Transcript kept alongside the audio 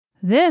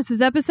This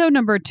is episode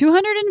number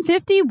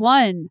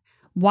 251,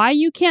 Why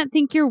You Can't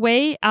Think Your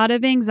Way Out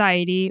of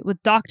Anxiety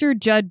with Dr.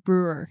 Judd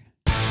Brewer.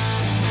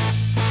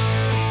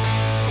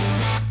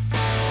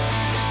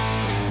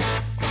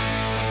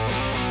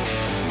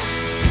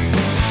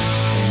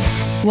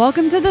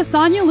 Welcome to the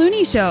Sonia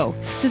Looney Show.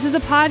 This is a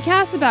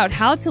podcast about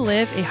how to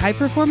live a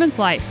high-performance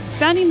life,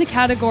 spanning the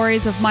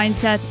categories of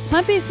mindset,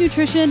 plant-based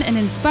nutrition, and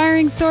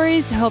inspiring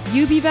stories to help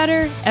you be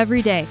better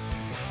every day.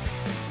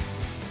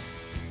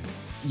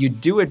 You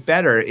do it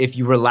better if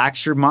you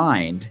relax your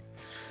mind.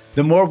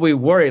 The more we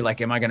worry,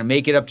 like, am I going to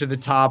make it up to the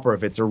top? Or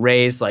if it's a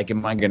race, like,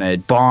 am I going to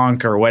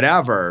bonk or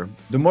whatever?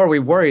 The more we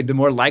worry, the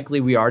more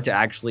likely we are to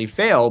actually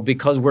fail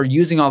because we're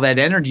using all that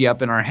energy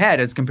up in our head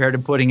as compared to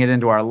putting it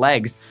into our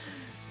legs.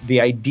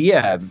 The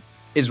idea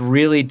is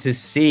really to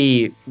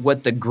see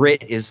what the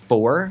grit is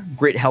for.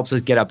 Grit helps us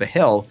get up a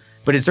hill,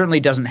 but it certainly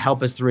doesn't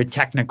help us through a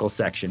technical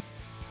section.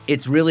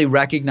 It's really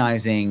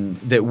recognizing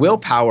that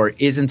willpower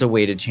isn't a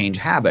way to change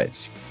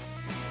habits.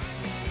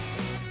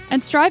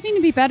 And striving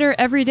to be better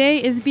every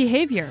day is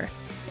behavior.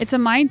 It's a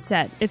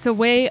mindset. It's a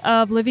way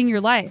of living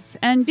your life.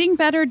 And being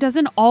better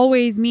doesn't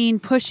always mean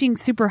pushing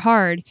super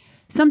hard.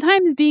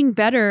 Sometimes being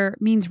better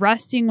means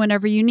resting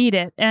whenever you need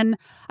it. And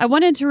I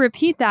wanted to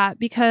repeat that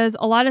because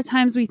a lot of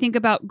times we think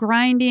about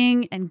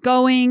grinding and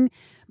going,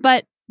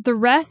 but the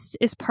rest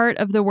is part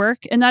of the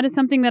work. And that is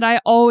something that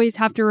I always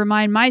have to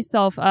remind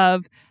myself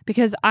of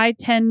because I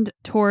tend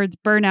towards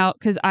burnout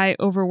because I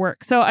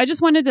overwork. So I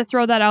just wanted to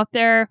throw that out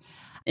there.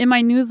 In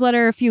my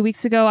newsletter a few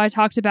weeks ago, I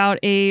talked about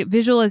a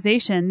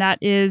visualization that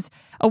is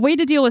a way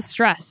to deal with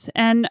stress.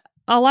 And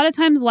a lot of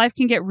times life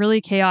can get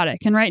really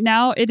chaotic. And right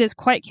now it is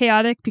quite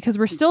chaotic because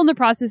we're still in the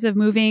process of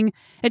moving.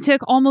 It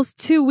took almost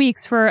 2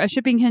 weeks for a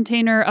shipping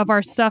container of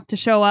our stuff to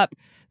show up,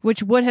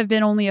 which would have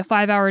been only a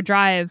 5-hour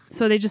drive.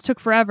 So they just took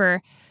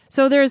forever.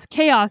 So there's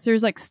chaos.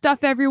 There's like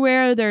stuff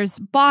everywhere. There's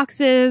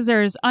boxes.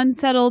 There's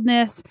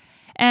unsettledness.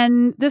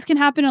 And this can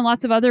happen in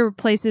lots of other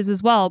places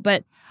as well.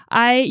 But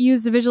I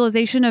use the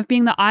visualization of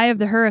being the eye of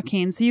the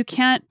hurricane. So you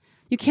can't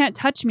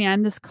touch me.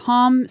 I'm this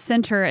calm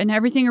center and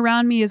everything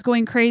around me is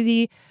going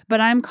crazy, but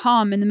I'm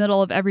calm in the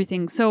middle of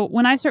everything. So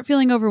when I start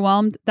feeling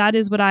overwhelmed, that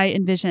is what I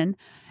envision.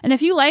 And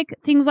if you like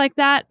things like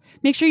that,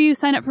 make sure you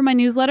sign up for my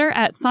newsletter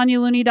at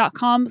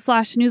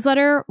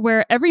sonialooney.com/newsletter,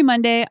 where every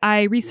Monday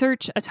I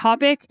research a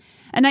topic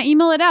and I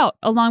email it out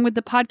along with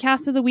the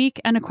podcast of the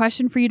week and a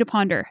question for you to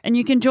ponder. And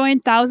you can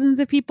join thousands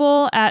of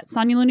people at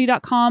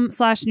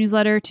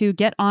sonialooney.com/newsletter to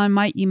get on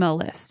my email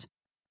list.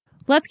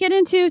 Let's get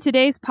into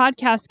today's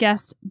podcast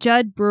guest,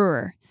 Judd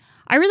Brewer.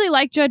 I really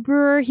like Judd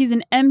Brewer. He's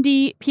an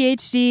MD,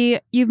 PhD.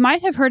 You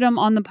might have heard him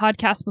on the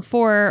podcast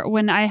before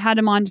when I had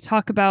him on to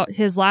talk about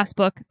his last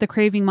book, The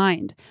Craving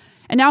Mind.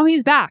 And now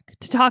he's back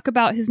to talk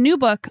about his new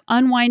book,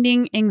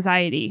 Unwinding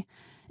Anxiety.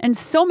 And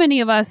so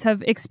many of us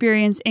have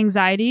experienced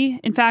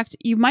anxiety. In fact,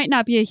 you might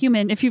not be a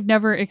human if you've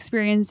never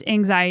experienced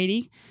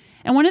anxiety.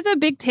 And one of the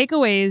big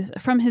takeaways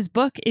from his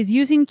book is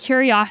using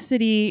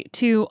curiosity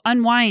to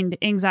unwind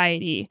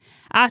anxiety,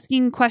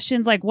 asking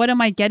questions like, what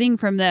am I getting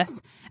from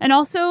this? And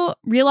also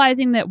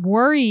realizing that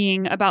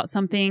worrying about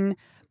something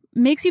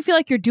makes you feel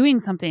like you're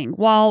doing something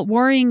while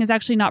worrying is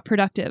actually not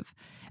productive.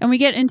 And we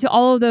get into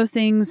all of those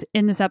things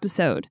in this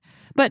episode.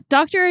 But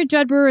Dr.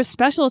 Judd Brewer's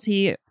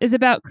specialty is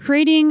about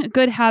creating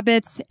good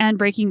habits and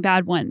breaking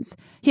bad ones.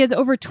 He has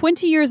over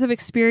 20 years of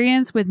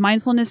experience with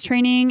mindfulness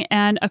training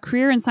and a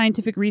career in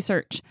scientific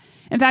research.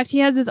 In fact, he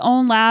has his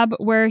own lab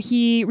where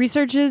he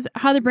researches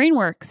how the brain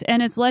works,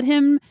 and it's led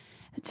him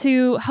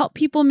to help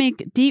people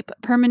make deep,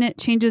 permanent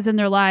changes in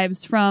their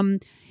lives, from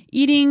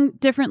eating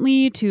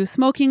differently to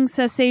smoking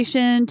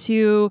cessation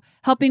to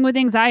helping with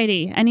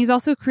anxiety. And he's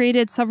also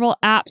created several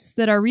apps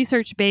that are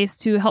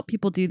research-based to help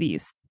people do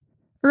these.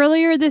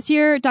 Earlier this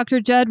year, Dr.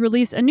 Judd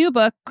released a new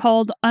book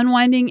called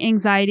Unwinding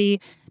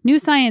Anxiety. New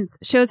science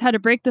shows how to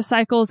break the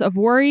cycles of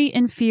worry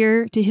and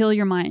fear to heal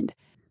your mind.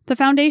 The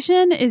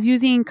foundation is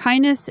using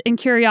kindness and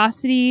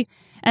curiosity,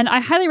 and I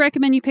highly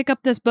recommend you pick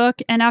up this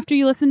book. And after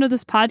you listen to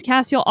this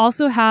podcast, you'll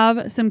also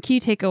have some key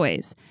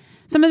takeaways.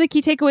 Some of the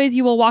key takeaways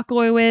you will walk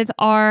away with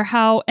are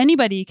how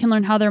anybody can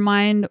learn how their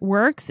mind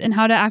works and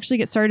how to actually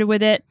get started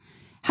with it,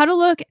 how to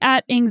look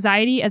at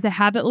anxiety as a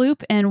habit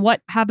loop and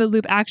what habit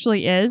loop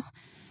actually is,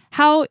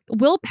 how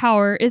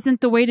willpower isn't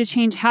the way to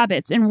change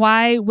habits and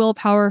why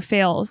willpower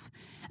fails,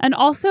 and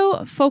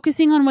also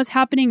focusing on what's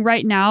happening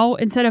right now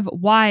instead of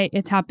why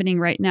it's happening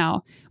right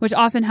now, which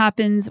often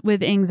happens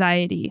with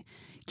anxiety.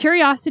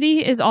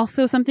 Curiosity is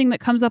also something that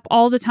comes up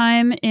all the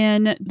time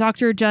in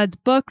Dr. Judd's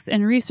books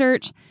and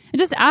research. And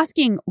just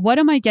asking, what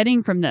am I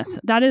getting from this?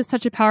 That is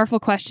such a powerful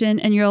question,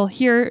 and you'll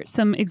hear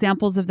some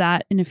examples of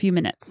that in a few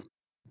minutes.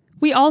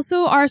 We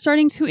also are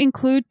starting to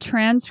include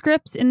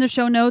transcripts in the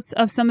show notes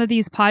of some of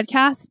these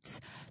podcasts.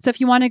 So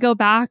if you want to go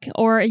back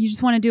or you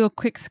just want to do a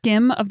quick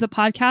skim of the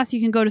podcast, you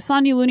can go to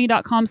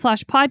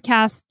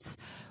sonialooney.com/podcasts,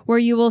 where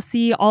you will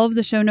see all of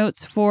the show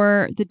notes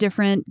for the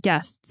different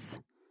guests.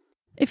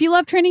 If you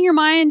love training your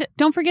mind,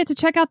 don't forget to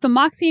check out the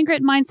Moxie and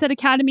Grit Mindset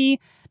Academy.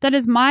 That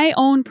is my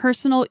own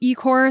personal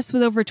e-course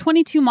with over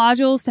 22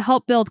 modules to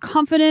help build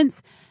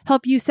confidence,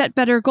 help you set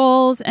better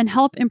goals, and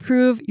help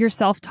improve your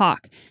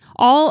self-talk.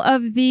 All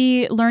of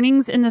the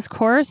learnings in this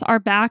course are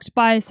backed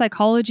by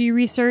psychology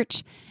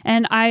research,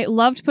 and I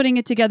loved putting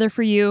it together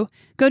for you.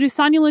 Go to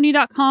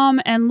sonyalooney.com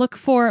and look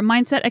for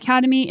Mindset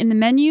Academy in the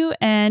menu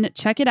and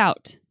check it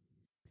out.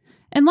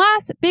 And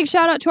last, big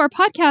shout out to our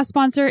podcast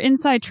sponsor,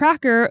 Inside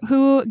Tracker,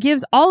 who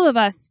gives all of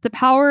us the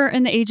power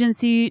and the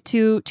agency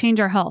to change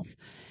our health.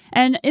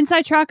 And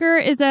Inside Tracker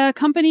is a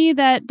company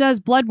that does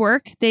blood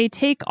work. They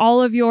take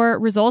all of your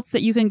results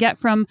that you can get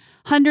from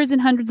hundreds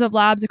and hundreds of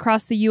labs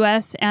across the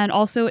US and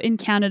also in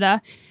Canada.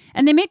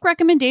 And they make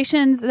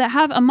recommendations that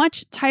have a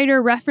much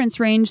tighter reference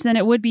range than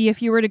it would be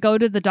if you were to go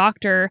to the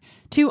doctor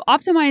to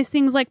optimize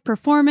things like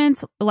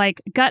performance,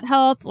 like gut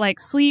health, like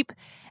sleep,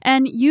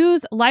 and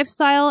use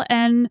lifestyle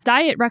and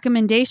diet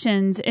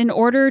recommendations in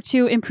order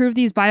to improve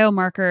these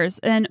biomarkers.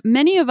 And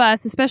many of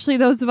us, especially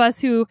those of us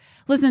who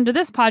listen to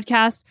this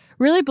podcast,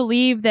 really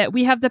believe that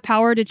we have the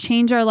power to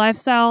change our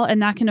lifestyle and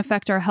that can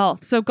affect our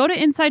health. So go to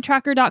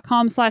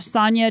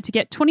insidetracker.com/Sonia to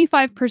get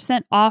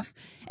 25% off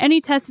any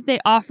test that they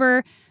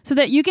offer so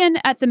that you can,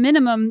 at the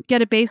minimum,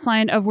 get a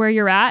baseline of where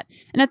you're at.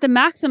 And at the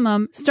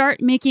maximum, start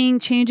making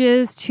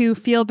changes to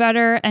feel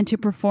better and to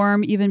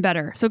perform even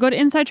better. So go to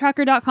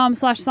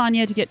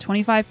insidetracker.com/Sonia to get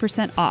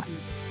 25% off.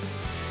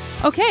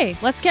 Okay,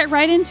 let's get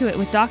right into it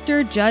with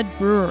Dr. Judd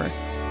Brewer.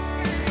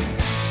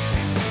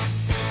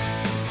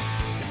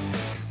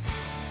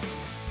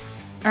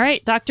 All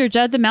right, Dr.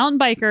 Judd, the mountain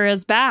biker,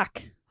 is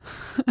back.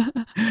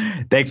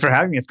 Thanks for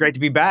having me. It's great to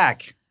be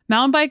back.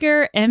 Mountain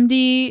biker,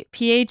 MD,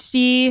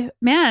 PhD.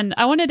 Man,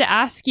 I wanted to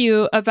ask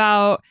you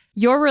about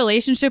your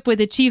relationship with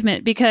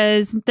achievement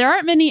because there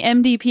aren't many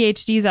MD,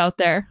 PhDs out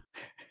there.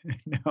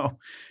 No.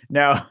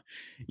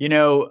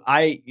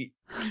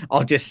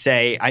 I'll just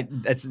say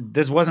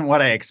this wasn't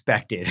what I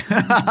expected.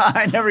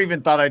 I never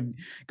even thought I'd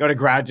go to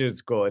graduate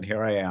school, and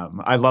here I am.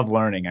 I love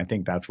learning. I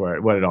think that's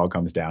what it all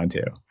comes down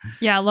to.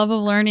 Yeah, love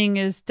of learning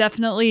is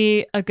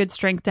definitely a good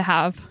strength to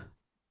have.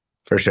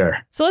 For sure.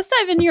 So let's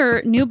dive into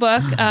your new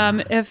book.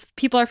 If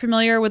people are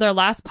familiar with our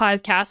last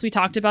podcast, we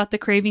talked about the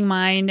craving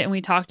mind, and we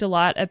talked a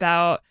lot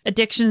about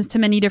addictions to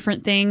many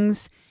different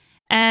things.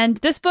 And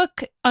this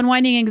book,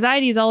 Unwinding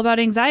Anxiety, is all about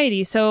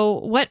anxiety. So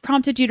what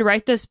prompted you to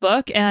write this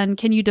book, and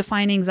can you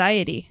define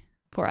anxiety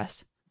for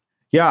us?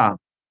 Yeah.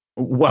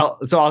 Well,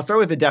 so I'll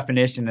start with the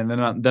definition, and then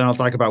I'll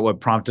talk about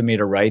what prompted me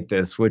to write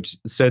this,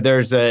 so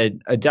there's a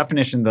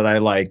definition that I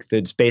like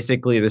that's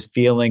basically this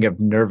feeling of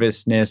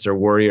nervousness or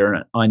worry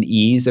or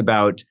unease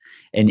about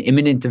an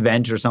imminent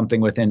event or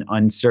something with an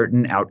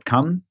uncertain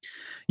outcome.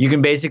 You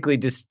can basically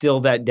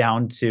distill that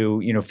down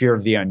to, fear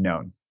of the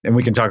unknown. And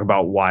we can talk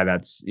about why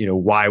that's,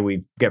 why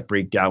we get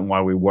freaked out and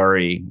why we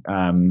worry,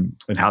 and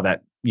how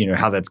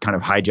that's kind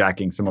of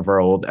hijacking some of our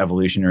old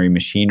evolutionary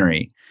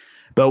machinery.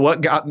 But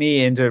what got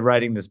me into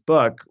writing this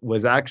book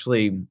was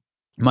actually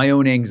my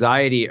own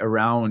anxiety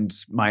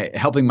around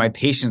helping my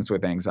patients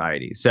with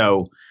anxiety.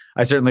 So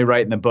I certainly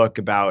write in the book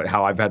about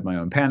how I've had my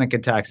own panic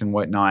attacks and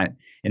whatnot,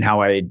 and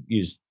how I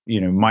use,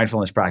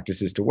 mindfulness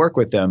practices to work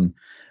with them.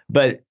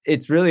 But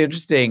it's really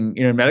interesting.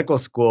 In medical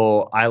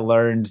school, I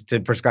learned to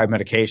prescribe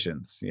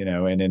medications,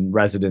 and in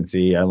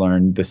residency, I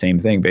learned the same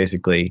thing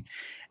basically.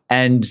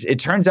 And it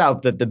turns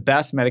out that the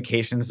best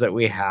medications that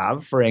we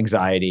have for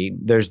anxiety,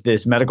 there's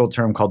this medical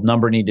term called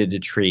number needed to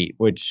treat,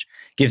 which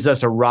gives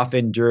us a rough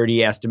and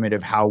dirty estimate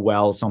of how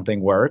well something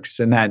works.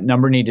 And that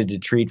number needed to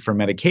treat for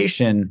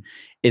medication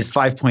is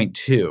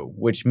 5.2,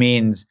 which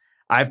means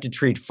I have to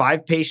treat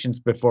 5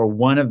 patients before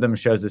one of them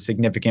shows a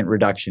significant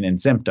reduction in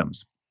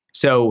symptoms.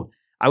 So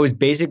I was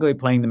basically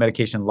playing the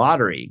medication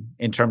lottery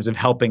in terms of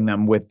helping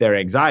them with their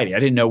anxiety. I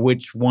didn't know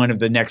which one of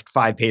the next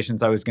 5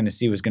 patients I was going to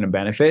see was going to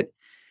benefit.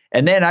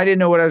 And then I didn't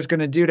know what I was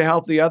going to do to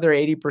help the other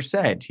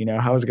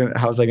 80%. How was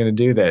I going to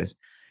do this?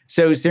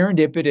 So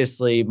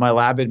serendipitously, my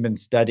lab had been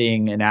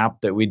studying an app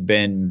that we'd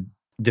been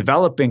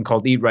developing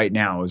called Eat Right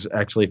Now. It was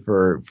actually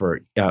for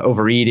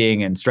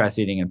overeating and stress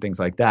eating and things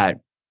like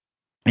that.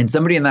 And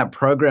somebody in that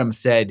program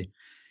said,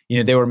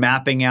 they were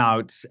mapping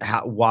out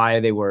why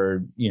they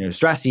were,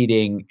 stress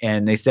eating.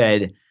 And they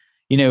said,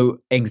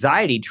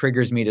 anxiety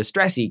triggers me to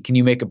stress eat. Can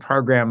you make a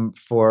program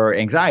for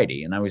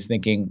anxiety? And I was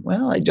thinking,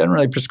 well, I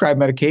generally prescribe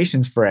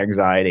medications for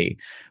anxiety,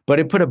 but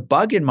it put a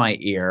bug in my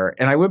ear.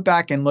 And I went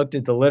back and looked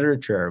at the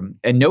literature,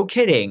 and no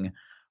kidding,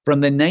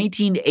 from the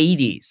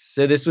 1980s.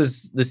 So this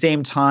was the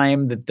same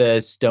time that the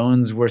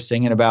Stones were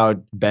singing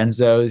about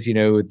benzos,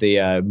 with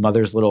the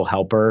Mother's Little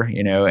Helper,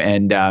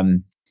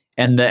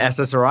 and the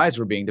SSRIs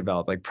were being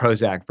developed, like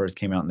Prozac first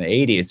came out in the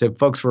 80s. So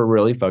folks were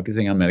really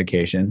focusing on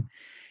medication.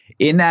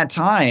 In that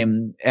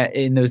time,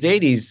 in those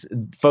 80s,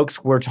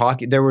 folks were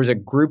talking, there was a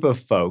group of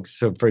folks.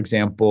 So for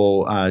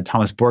example,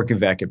 Thomas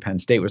Borkovec at Penn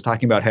State was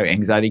talking about how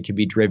anxiety could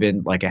be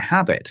driven like a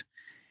habit.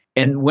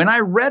 And when I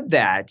read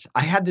that,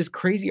 I had this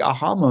crazy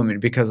aha moment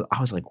because I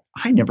was like,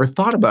 I never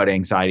thought about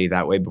anxiety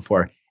that way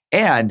before.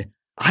 And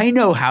I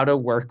know how to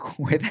work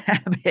with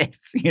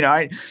habits.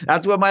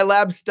 That's what my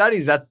lab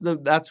studies.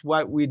 That's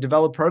what we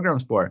develop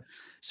programs for.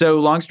 So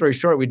long story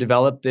short, we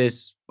developed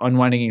this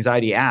unwinding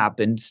anxiety app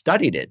and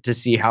studied it to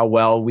see how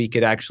well we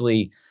could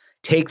actually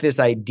take this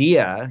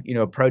idea,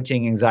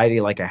 approaching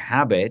anxiety like a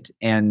habit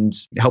and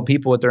help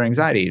people with their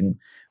anxiety. And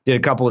did a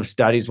couple of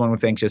studies, one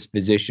with anxious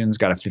physicians,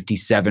 got a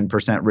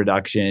 57%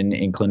 reduction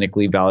in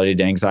clinically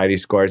validated anxiety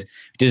scores.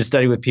 Did a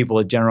study with people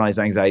with generalized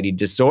anxiety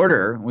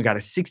disorder. We got a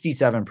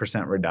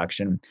 67%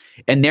 reduction.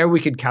 And there we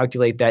could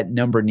calculate that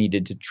number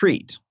needed to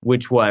treat,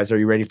 which was, are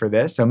you ready for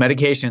this? So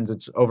medications,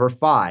 it's over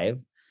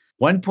 5,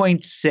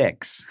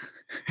 1.6.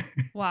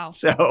 Wow.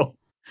 So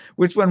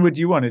which one would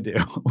you want to do?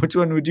 Which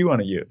one would you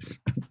want to use?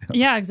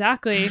 Yeah,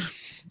 exactly.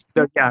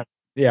 So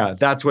yeah,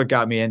 that's what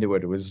got me into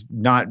it. It was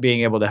not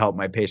being able to help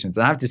my patients.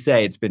 And I have to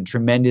say, it's been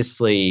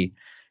tremendously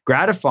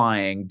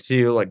gratifying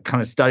to kind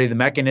of study the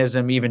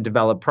mechanism, even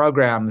develop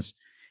programs.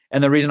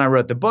 And the reason I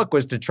wrote the book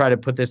was to try to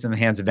put this in the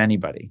hands of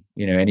anybody.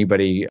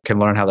 Anybody can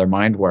learn how their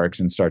mind works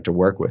and start to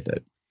work with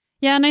it.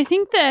 Yeah, and I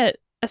think that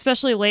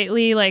especially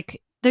lately,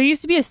 there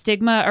used to be a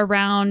stigma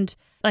around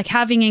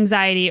having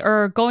anxiety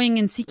or going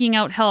and seeking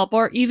out help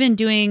or even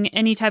doing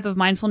any type of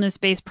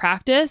mindfulness-based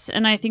practice.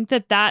 And I think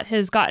that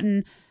has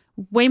gotten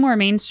way more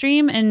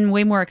mainstream and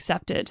way more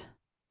accepted.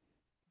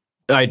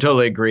 I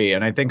totally agree.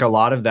 And I think a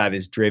lot of that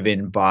is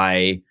driven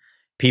by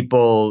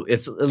people,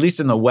 it's at least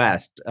in the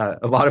West,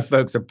 a lot of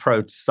folks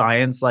approach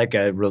science like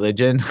a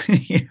religion.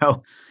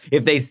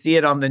 If they see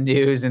it on the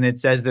news and it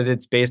says that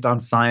it's based on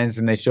science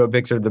and they show a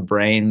picture of the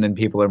brain, then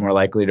people are more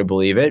likely to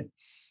believe it.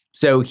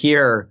 So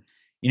here,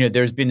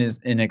 there's been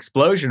an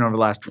explosion over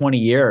the last 20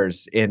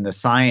 years in the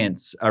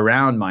science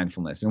around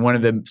mindfulness. And one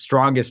of the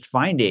strongest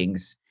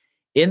findings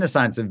in the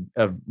science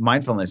of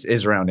mindfulness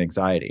is around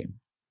anxiety.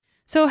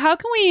 So how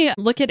can we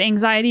look at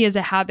anxiety as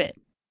a habit?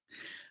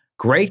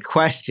 Great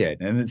question.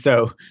 And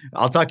so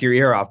I'll talk your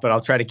ear off, but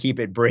I'll try to keep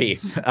it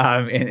brief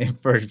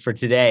for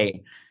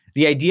today.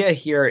 The idea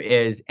here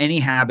is any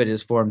habit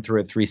is formed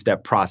through a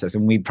 3-step process.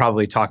 And we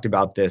probably talked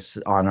about this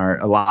on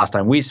our last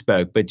time we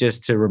spoke, but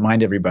just to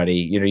remind everybody,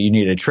 you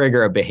need a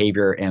trigger, a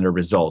behavior, and a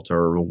result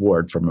or a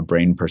reward from a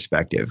brain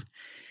perspective.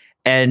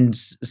 And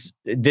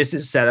this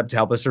is set up to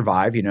help us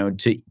survive,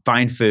 to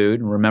find food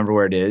and remember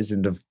where it is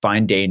and to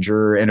find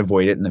danger and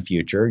avoid it in the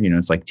future.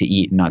 It's like to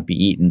eat and not be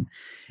eaten.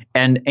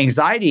 And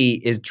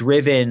anxiety is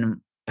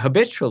driven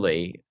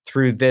habitually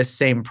through this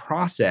same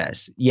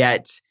process,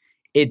 yet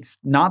it's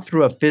not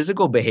through a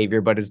physical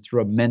behavior, but it's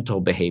through a mental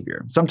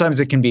behavior.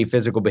 Sometimes it can be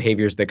physical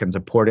behaviors that can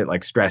support it,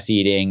 like stress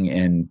eating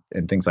and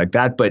things like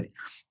that. But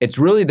it's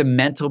really the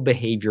mental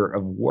behavior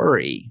of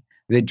worry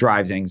that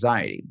drives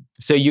anxiety.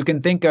 So you can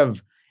think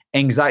of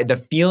anxiety, the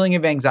feeling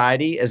of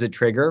anxiety as a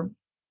trigger,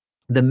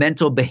 the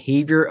mental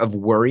behavior of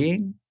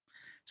worrying.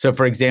 So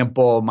for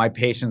example, my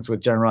patients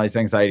with generalized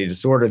anxiety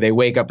disorder, they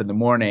wake up in the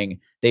morning,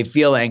 they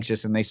feel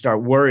anxious and they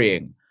start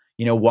worrying,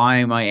 why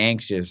am I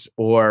anxious?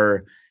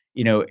 Or,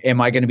 am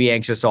I going to be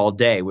anxious all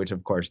day? Which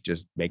of course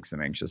just makes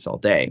them anxious all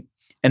day.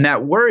 And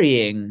that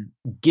worrying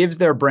gives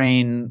their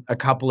brain a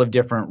couple of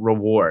different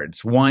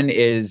rewards. One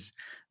is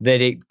that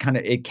it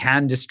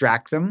can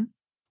distract them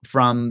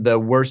from the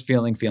worst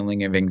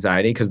feeling of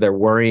anxiety because they're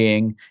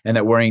worrying and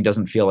that worrying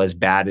doesn't feel as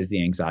bad as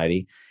the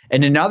anxiety.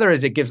 And another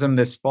is it gives them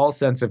this false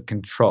sense of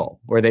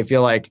control where they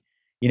feel like,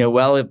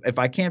 well, if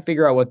I can't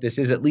figure out what this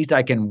is, at least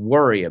I can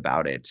worry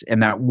about it.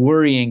 And that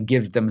worrying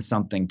gives them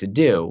something to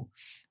do.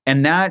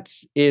 And that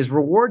is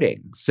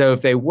rewarding. So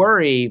if they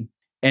worry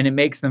and it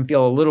makes them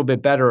feel a little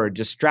bit better or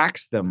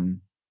distracts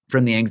them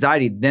from the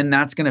anxiety, then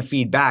that's going to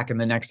feed back. And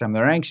the next time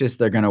they're anxious,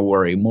 they're going to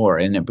worry more.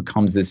 And it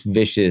becomes this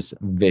vicious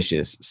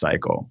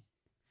cycle.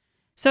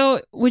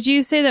 So would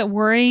you say that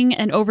worrying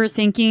and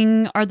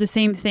overthinking are the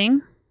same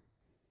thing?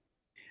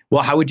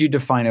 Well, how would you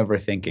define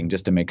overthinking,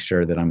 just to make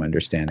sure that I'm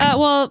understanding?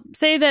 Well,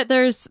 say that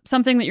there's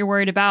something that you're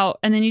worried about,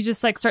 and then you just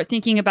start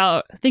thinking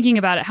about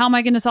it. How am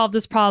I going to solve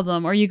this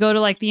problem? Or you go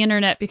to the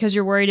internet because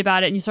you're worried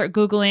about it, and you start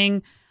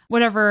Googling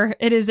whatever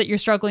it is that you're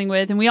struggling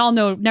with. And we all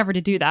know never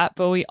to do that,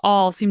 but we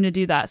all seem to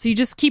do that. So you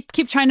just keep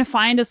trying to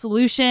find a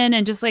solution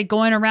and just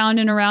going around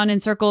and around in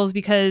circles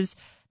because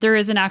there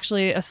isn't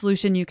actually a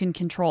solution you can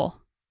control.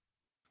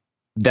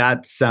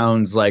 That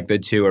sounds like the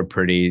two are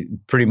pretty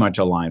much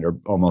aligned or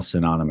almost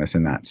synonymous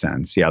in that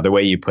sense. Yeah, the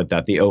way you put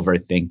that, the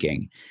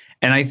overthinking.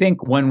 And I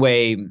think one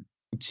way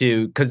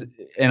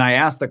and I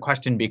asked the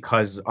question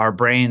because our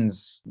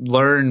brains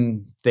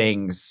learn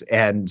things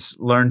and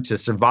learn to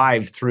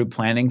survive through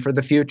planning for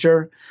the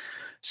future.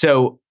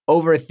 So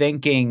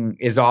overthinking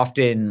is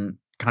often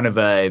kind of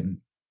a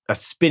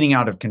spinning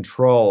out of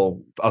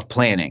control of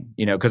planning,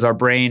 because our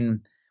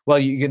brain, well,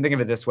 you can think of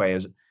it this way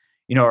as,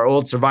 our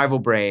old survival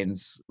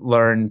brains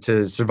learn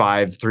to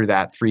survive through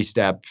that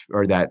 3-step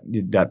or that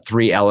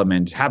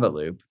 3-element habit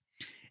loop.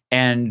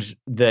 And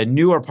the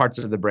newer parts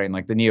of the brain,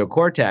 like the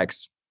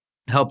neocortex,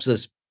 helps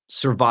us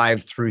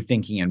survive through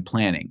thinking and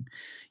planning.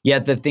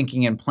 Yet the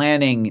thinking and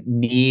planning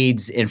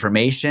needs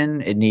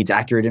information. It needs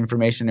accurate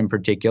information in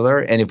particular.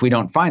 And if we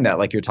don't find that,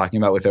 like you're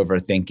talking about with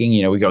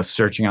overthinking, we go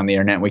searching on the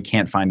internet and we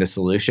can't find a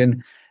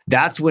solution.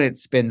 That's when it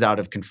spins out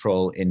of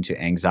control into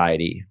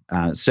anxiety.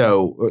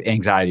 So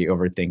anxiety,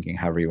 overthinking,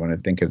 however you want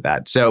to think of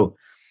that. So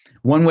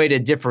one way to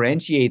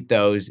differentiate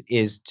those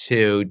is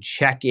to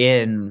check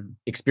in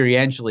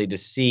experientially to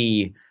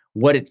see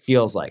what it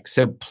feels like.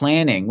 So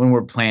planning, when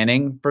we're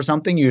planning for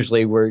something,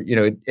 usually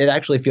it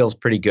actually feels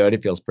pretty good.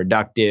 It feels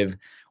productive.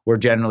 We're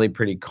generally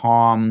pretty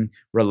calm,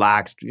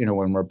 relaxed,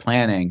 when we're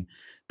planning.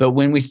 But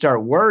when we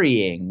start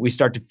worrying, we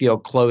start to feel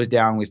closed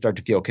down. We start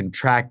to feel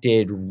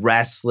contracted,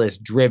 restless,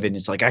 driven.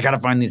 It's like, I got to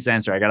find this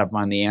answer. I got to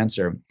find the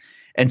answer.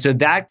 And so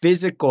that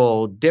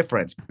physical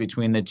difference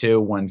between the two,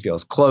 one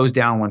feels closed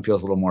down, one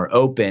feels a little more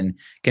open,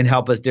 can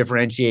help us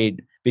differentiate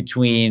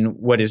between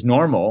what is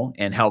normal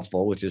and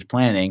helpful, which is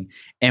planning,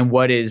 and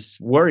what is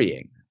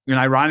worrying. And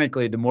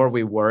ironically, the more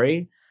we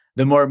worry,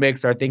 the more it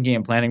makes our thinking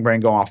and planning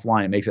brain go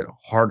offline. It makes it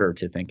harder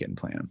to think and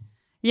plan.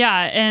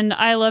 Yeah. And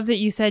I love that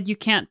you said you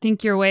can't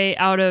think your way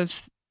out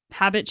of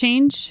habit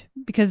change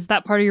because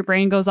that part of your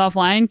brain goes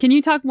offline. Can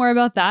you talk more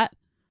about that?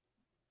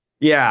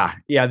 Yeah.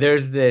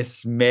 There's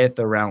this myth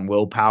around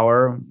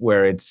willpower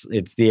where it's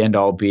the end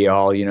all be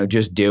all,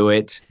 just do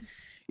it.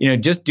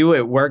 Just do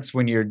it works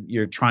when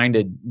you're trying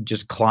to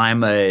just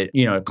climb a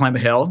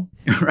hill,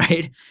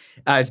 right?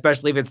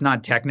 Especially if it's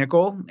not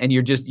technical and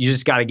you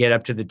just got to get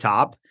up to the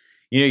top.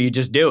 You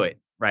just do it,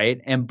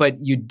 right?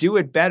 But you do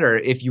it better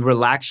if you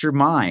relax your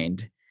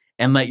mind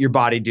and let your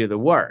body do the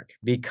work,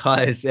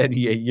 because and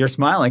you're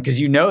smiling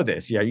because you know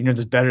this. Yeah, you know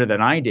this better than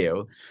I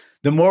do.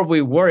 The more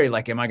we worry,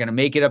 like, am I going to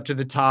make it up to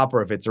the top?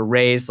 Or if it's a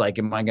race, like,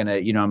 am I going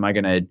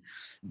to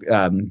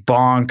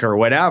bonk or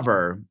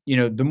whatever?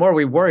 The more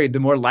we worry, the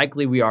more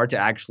likely we are to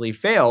actually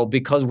fail,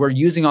 because we're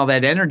using all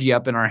that energy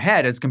up in our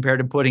head as compared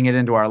to putting it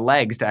into our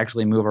legs to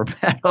actually move our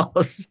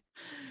pedals.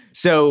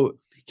 So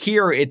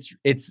here it's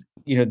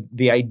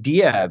the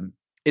idea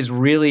is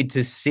really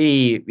to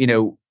see,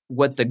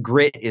 what the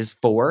grit is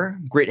for.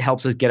 Grit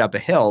helps us get up a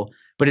hill,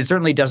 but it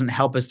certainly doesn't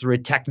help us through a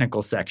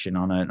technical section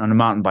on a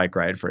mountain bike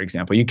ride, for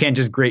example. You can't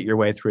just grit your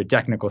way through a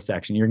technical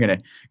section. You're going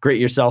to grit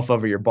yourself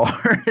over your bar,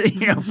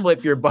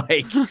 flip your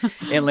bike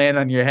and land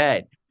on your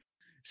head.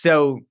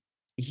 So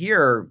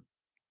here,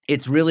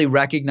 it's really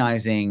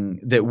recognizing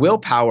that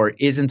willpower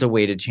isn't a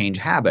way to change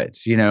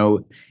habits.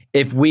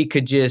 If we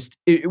could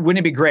wouldn't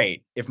it be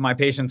great if my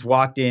patients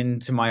walked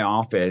into my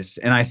office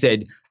and I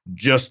said,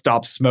 just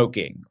stop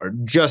smoking, or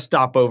just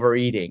stop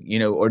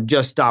overeating, or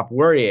just stop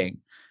worrying.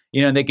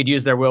 They could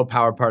use their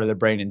willpower part of the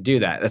brain and do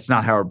that. That's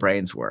not how our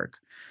brains work.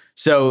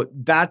 So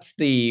that's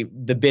the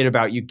bit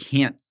about you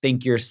can't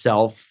think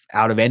yourself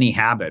out of any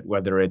habit,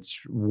 whether it's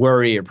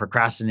worry or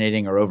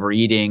procrastinating or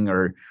overeating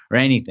or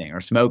anything,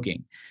 or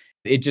smoking.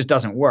 It just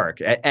doesn't work.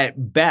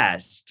 At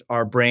best,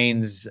 our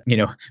brains,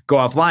 go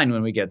offline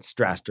when we get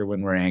stressed or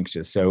when we're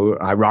anxious. So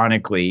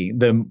ironically,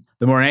 the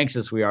more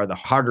anxious we are, the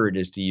harder it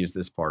is to use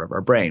this part of our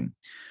brain.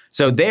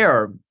 So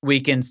there we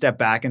can step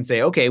back and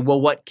say, okay,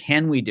 well, what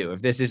can we do?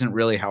 If this isn't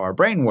really how our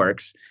brain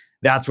works,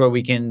 that's where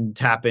we can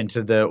tap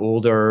into the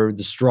older,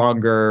 the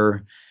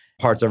stronger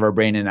parts of our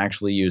brain and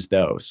actually use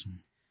those.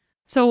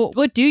 So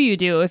what do you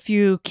do if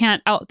you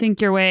can't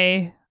outthink your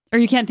way, or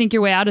you can't think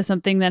your way out of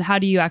something? Then how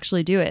do you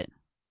actually do it?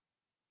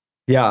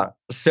 Yeah.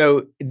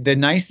 So the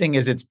nice thing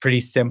is it's pretty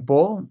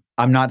simple.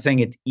 I'm not saying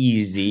it's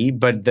easy,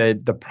 but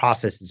the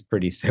process is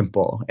pretty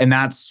simple. And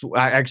I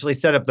actually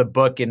set up the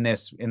book in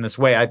this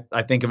way.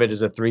 I think of it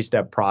as a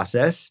 3-step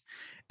process.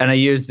 And I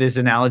use this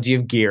analogy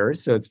of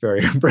gears. So it's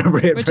very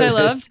appropriate for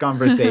this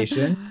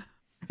conversation.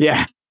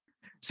 Yeah.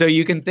 So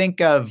you can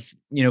think of,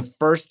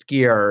 first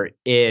gear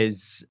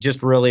is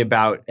just really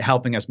about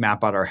helping us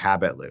map out our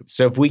habit loop.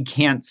 So if we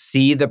can't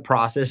see the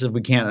process, if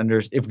we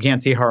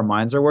can't see how our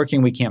minds are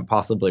working, we can't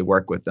possibly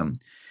work with them.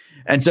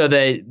 And so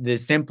the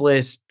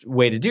simplest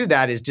way to do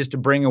that is just to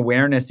bring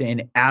awareness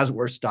in as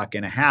we're stuck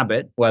in a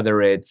habit,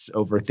 whether it's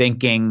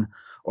overthinking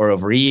or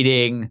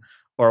overeating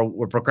or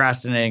we're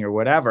procrastinating or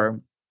whatever.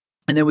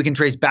 And then we can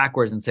trace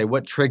backwards and say,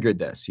 what triggered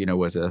this?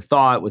 Was it a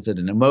thought? Was it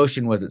an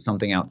emotion? Was it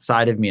something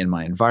outside of me in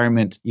my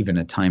environment, even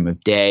a time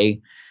of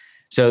day?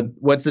 So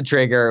what's the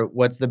trigger?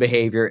 What's the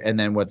behavior? And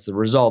then what's the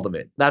result of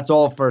it? That's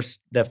all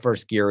the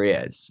first gear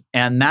is.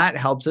 And that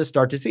helps us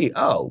start to see,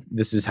 oh,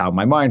 this is how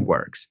my mind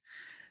works.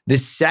 The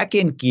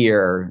second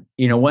gear,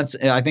 once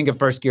I think of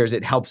first gear, is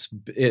it helps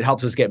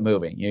us get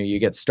moving. You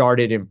get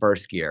started in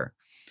first gear.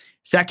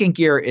 Second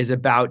gear is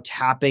about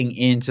tapping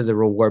into the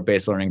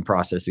reward-based learning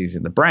processes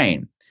in the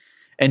brain.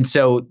 And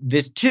so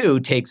this too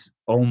takes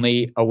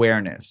only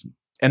awareness.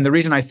 And the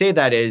reason I say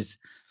that is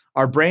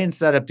our brain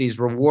set up these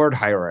reward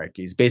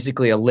hierarchies,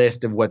 basically a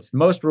list of what's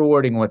most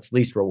rewarding, what's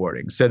least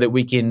rewarding, so that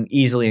we can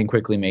easily and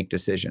quickly make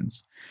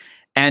decisions.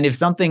 And if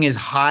something is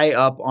high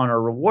up on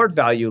our reward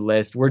value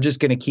list, we're just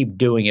going to keep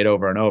doing it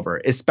over and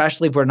over,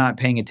 especially if we're not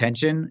paying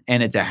attention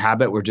and it's a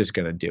habit, we're just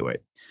going to do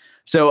it.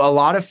 So a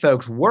lot of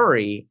folks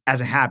worry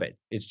as a habit.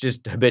 It's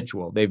just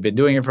habitual. They've been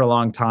doing it for a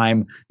long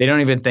time. They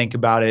don't even think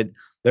about it.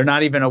 They're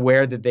not even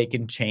aware that they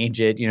can change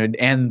it,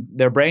 and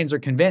their brains are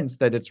convinced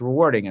that it's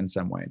rewarding in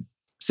some way.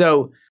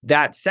 So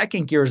that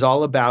second gear is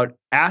all about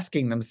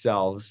asking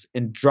themselves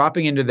and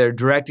dropping into their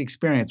direct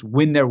experience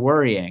when they're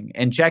worrying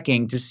and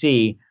checking to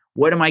see,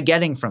 what am I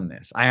getting from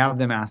this? I have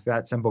them ask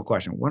that simple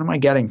question. What am I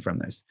getting from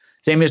this?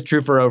 Same is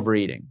true for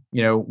overeating.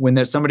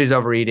 When somebody's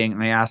overeating,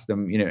 and I ask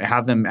them,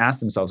 have them ask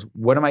themselves,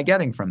 what am I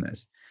getting from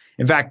this?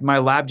 In fact, my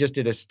lab just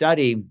did a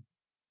study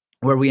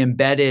where we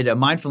embedded a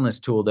mindfulness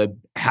tool to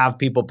have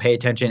people pay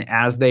attention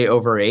as they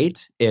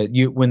overate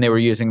when they were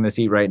using this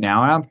Eat Right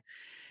Now app.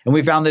 And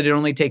we found that it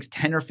only takes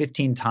 10 or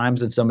 15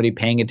 times of somebody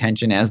paying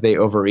attention as they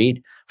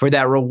overeat for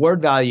that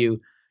reward value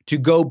to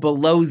go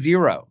below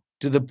zero,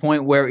 to the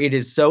point where it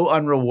is so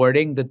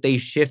unrewarding that they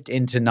shift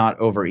into not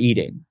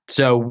overeating.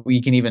 So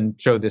we can even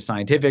show this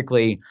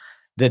scientifically,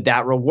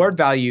 that reward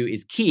value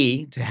is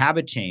key to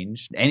habit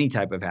change, any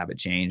type of habit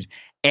change.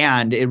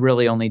 And it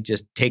really only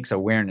just takes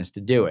awareness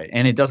to do it.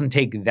 And it doesn't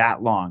take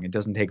that long. It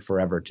doesn't take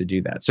forever to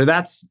do that. So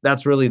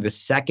that's really the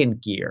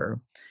second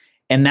gear.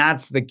 And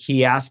that's the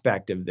key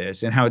aspect of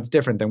this and how it's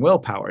different than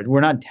willpower. We're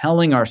not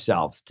telling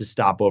ourselves to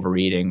stop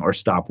overeating or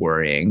stop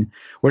worrying.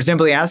 We're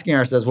simply asking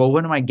ourselves, well,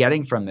 what am I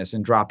getting from this,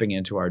 and dropping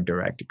into our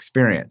direct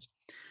experience.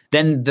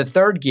 Then the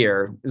third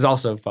gear is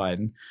also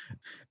fun,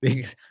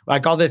 because I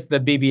call this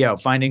the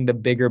BBO, finding the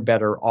bigger,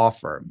 better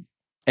offer.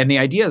 And the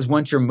idea is,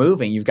 once you're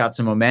moving, you've got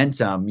some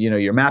momentum,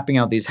 you're mapping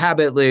out these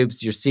habit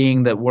loops, you're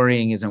seeing that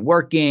worrying isn't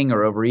working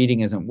or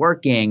overeating isn't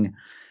working.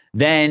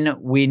 Then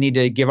we need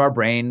to give our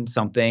brain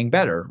something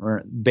better,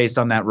 or based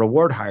on that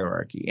reward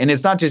hierarchy. And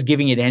it's not just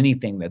giving it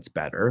anything that's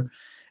better.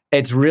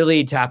 It's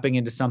really tapping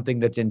into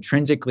something that's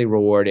intrinsically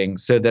rewarding,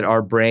 so that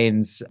our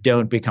brains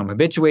don't become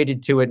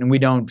habituated to it and we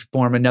don't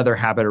form another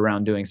habit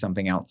around doing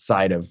something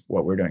outside of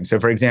what we're doing. So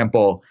for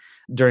example,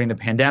 during the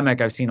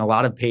pandemic, I've seen a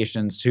lot of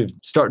patients who've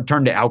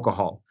turned to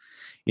alcohol,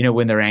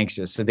 when they're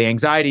anxious. So the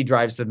anxiety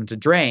drives them to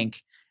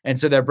drink. And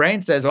so their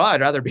brain says, well,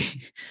 I'd rather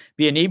be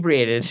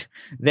inebriated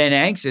than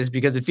anxious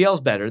because it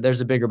feels better.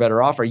 There's a bigger,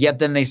 better offer. Yet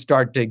then they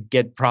start to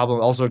get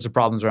all sorts of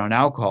problems around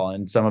alcohol,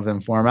 and some of them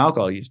form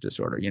alcohol use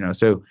disorder.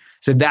 So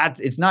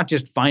it's not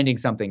just finding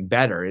something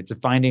better. It's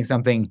finding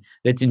something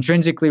that's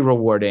intrinsically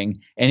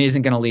rewarding and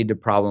isn't going to lead to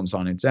problems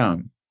on its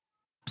own.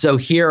 So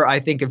here I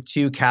think of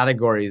two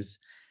categories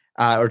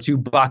or two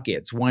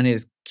buckets. One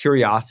is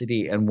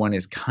curiosity and one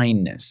is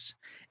kindness.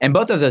 And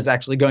both of those,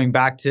 actually going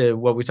back to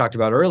what we talked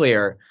about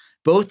earlier,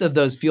 both of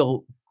those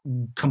feel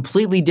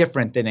completely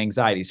different than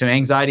anxiety. So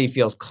anxiety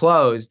feels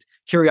closed.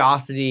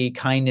 Curiosity,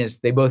 kindness,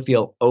 they both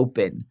feel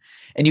open.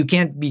 And you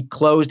can't be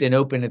closed and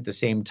open at the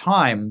same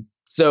time.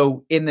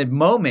 So in the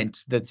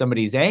moment that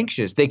somebody's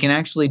anxious, they can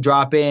actually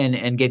drop in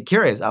and get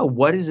curious. Oh,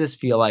 what does this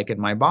feel like in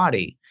my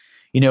body?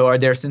 Are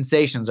there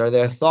sensations? Are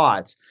there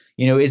thoughts?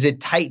 Is it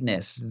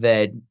tightness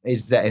and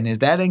is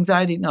that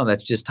anxiety? No,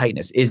 that's just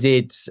tightness. Is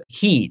it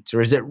heat,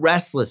 or is it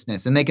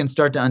restlessness? And they can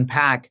start to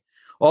unpack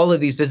all of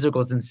these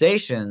physical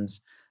sensations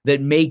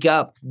that make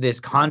up this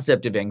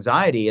concept of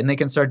anxiety. And they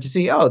can start to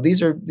see, oh,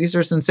 these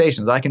are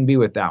sensations. I can be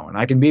with that one.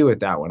 I can be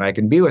with that one. I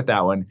can be with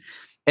that one.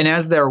 And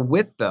as they're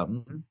with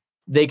them,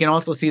 they can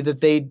also see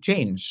that they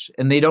change,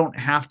 and they don't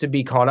have to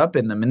be caught up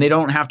in them, and they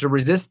don't have to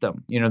resist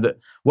them.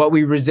 What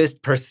we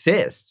resist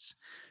persists.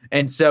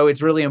 And so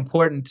it's really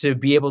important to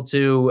be able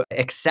to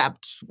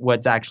accept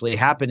what's actually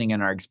happening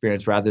in our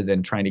experience rather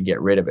than trying to get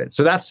rid of it.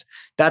 So that's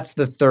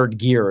the third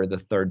gear, or the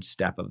third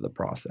step of the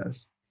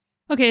process.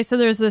 Okay, so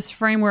there's this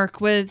framework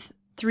with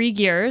 3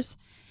 gears.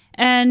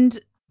 And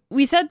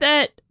we said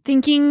that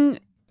thinking,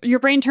 your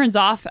brain turns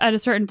off at a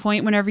certain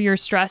point whenever you're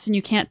stressed and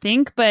you can't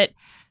think. But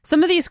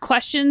some of these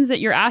questions that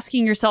you're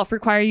asking yourself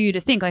require you to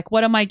think, like,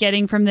 what am I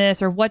getting from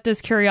this? Or what does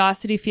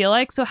curiosity feel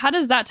like? So how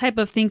does that type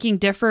of thinking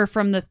differ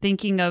from the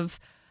thinking of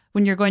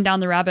when you're going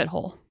down the rabbit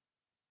hole?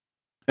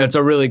 That's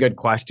a really good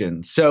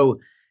question. So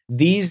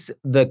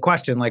the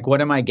question, like,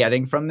 what am I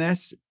getting from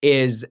this,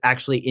 is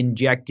actually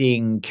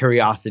injecting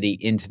curiosity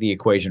into the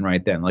equation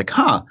right then. Like,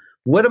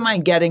 what am I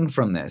getting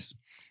from this?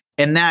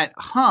 And that,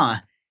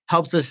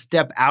 helps us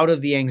step out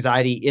of the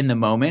anxiety in the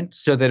moment,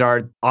 so that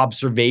our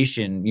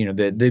observation,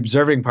 the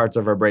observing parts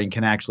of our brain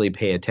can actually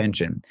pay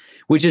attention,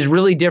 which is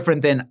really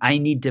different than I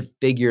need to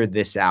figure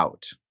this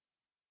out.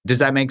 Does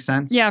that make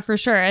sense? Yeah, for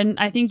sure. And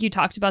I think you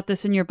talked about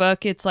this in your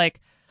book. It's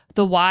like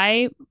the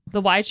why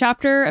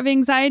chapter of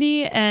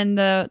anxiety, and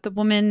the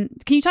woman.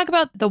 Can you talk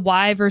about the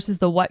why versus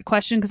the what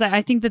question? Because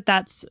I think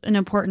that's an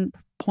important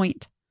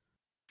point.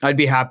 I'd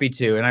be happy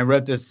to. And I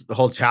wrote this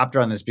whole chapter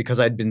on this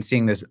because I'd been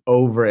seeing this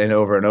over and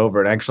over and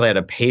over. And I actually had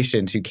a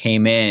patient who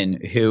came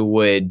in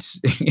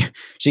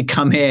she'd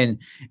come in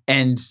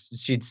and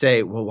she'd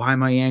say, well, why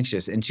am I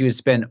anxious? And she would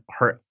spend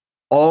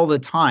all the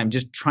time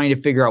just trying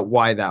to figure out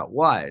why that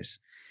was.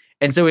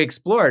 And so we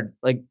explored,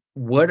 like,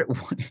 what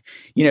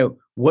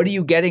are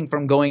you getting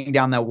from going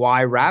down that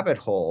why rabbit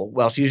hole?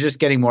 Well, she was just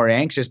getting more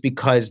anxious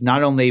because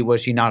not only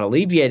was she not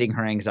alleviating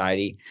her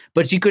anxiety,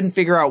 but she couldn't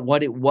figure out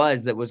what it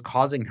was that was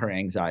causing her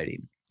anxiety.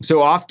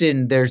 So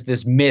often there's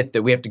this myth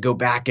that we have to go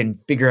back and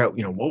figure out,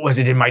 what was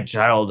it in my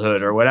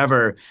childhood or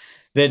whatever,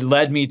 that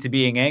led me to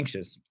being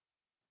anxious.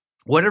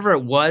 Whatever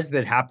it was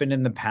that happened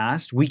in the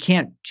past, we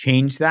can't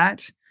change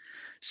that.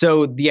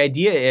 So the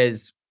idea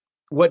is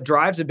what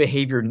drives a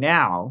behavior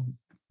now,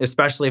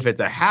 especially if it's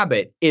a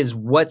habit, is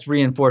what's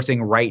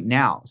reinforcing right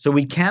now. So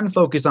we can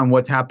focus on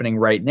what's happening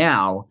right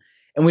now,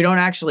 and we don't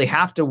actually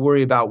have to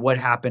worry about what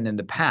happened in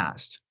the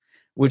past.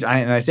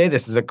 And I say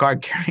this as a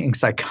card-carrying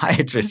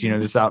psychiatrist,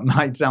 this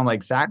might sound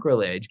like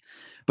sacrilege,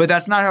 but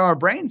that's not how our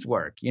brains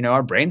work.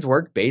 Our brains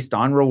work based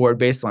on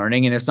reward-based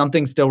learning, and if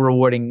something's still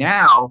rewarding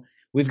now,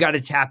 we've got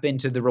to tap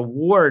into the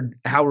reward,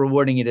 how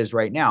rewarding it is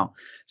right now.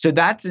 So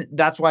that's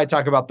why I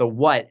talk about the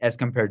what as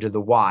compared to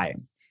the why.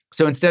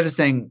 So instead of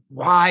saying,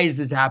 why is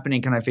this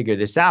happening? Can I figure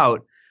this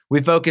out?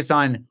 We focus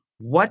on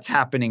what's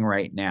happening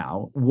right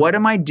now. What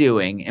am I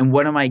doing? And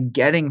what am I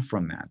getting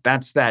from that?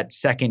 That's that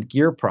second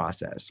gear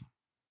process.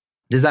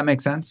 Does that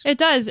make sense? It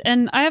does.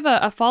 And I have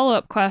a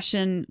follow-up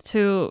question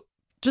to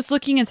just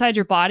looking inside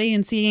your body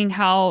and seeing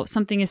how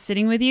something is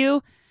sitting with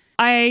you.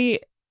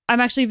 I'm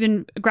actually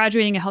been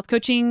graduating a health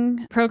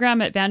coaching program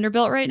at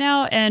Vanderbilt right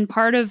now. And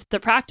part of the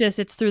practice,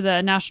 it's through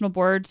the National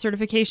Board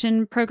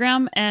Certification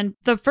Program. And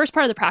the first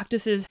part of the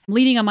practice is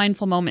leading a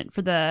mindful moment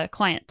for the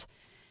client.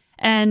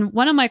 And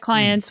one of my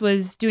clients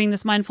was doing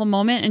this mindful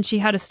moment, and she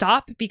had to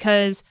stop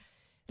because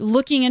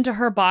looking into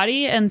her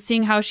body and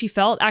seeing how she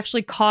felt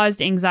actually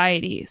caused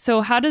anxiety.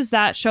 So how does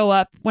that show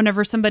up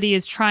whenever somebody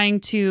is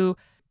trying to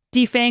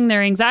defang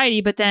their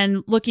anxiety, but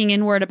then looking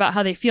inward about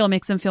how they feel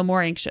makes them feel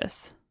more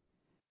anxious?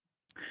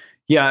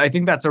 Yeah, I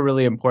think that's a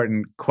really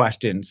important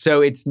question.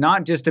 So it's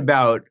not just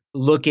about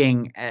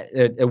looking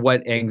at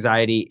what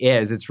anxiety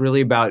is. It's really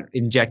about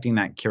injecting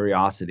that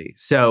curiosity.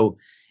 So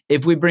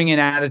if we bring an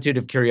attitude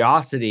of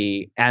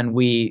curiosity and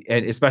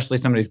especially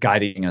somebody's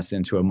guiding us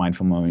into a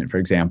mindful moment, for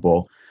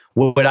example,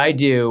 what I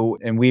do,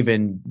 and we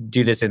even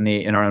do this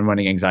in our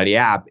Unwinding Anxiety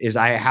app, is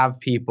I have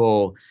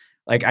people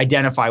like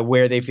identify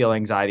where they feel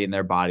anxiety in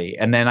their body.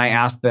 And then I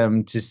ask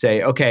them to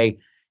say, okay,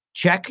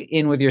 check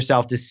in with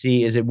yourself to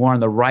see, is it more on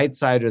the right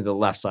side or the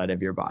left side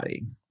of your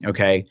body?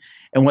 Okay.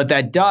 And what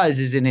that does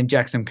is it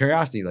injects some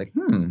curiosity, like,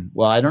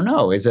 well, I don't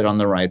know. Is it on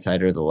the right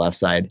side or the left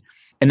side?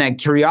 And that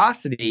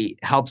curiosity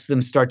helps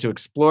them start to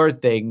explore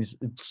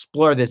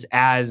this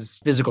as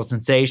physical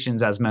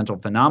sensations, as mental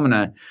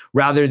phenomena,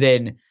 rather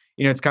than,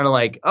 it's kind of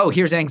like, oh,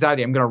 here's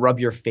anxiety, I'm going to rub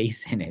your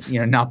face in it.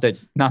 Not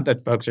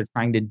that folks are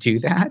trying to do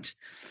that.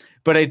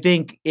 But I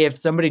think if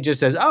somebody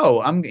just says,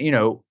 oh, I'm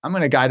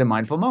going to guide a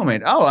mindful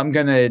moment. Oh, I'm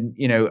going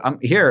to, I'm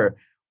here.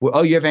 Well,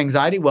 oh, you have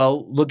anxiety?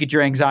 Well, look at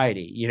your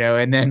anxiety,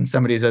 and then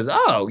somebody says,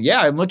 oh,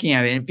 yeah, I'm looking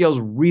at it and it feels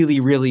really,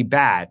 really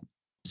bad.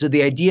 So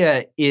the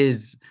idea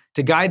is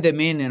to guide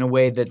them in a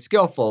way that's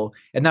skillful.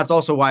 And that's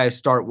also why I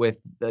start with,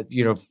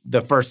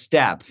 the first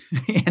step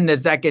and the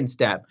second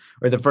step,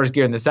 or the first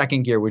gear and the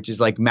second gear, which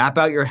is like map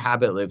out your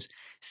habit loops,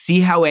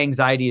 see how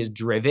anxiety is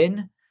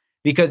driven.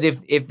 Because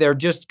if they're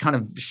just kind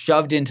of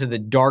shoved into the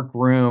dark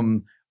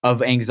room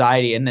of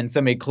anxiety and then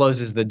somebody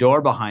closes the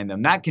door behind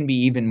them, that can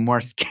be even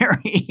more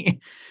scary.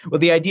 Well,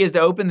 the idea is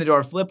to open the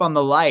door, flip on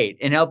the light,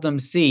 and help them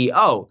see,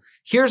 oh,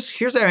 here's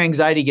how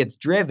anxiety gets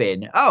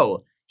driven.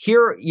 Oh,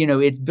 here,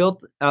 it's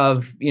built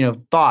of,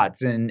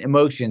 thoughts and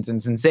emotions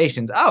and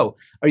sensations. Oh,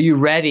 are you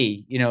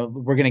ready?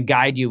 We're going to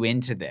guide you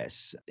into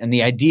this. And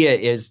the idea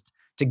is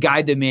to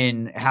guide them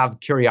in, have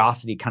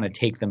curiosity kind of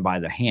take them by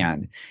the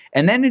hand.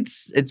 And then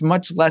it's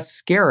much less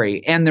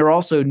scary. And they're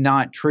also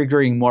not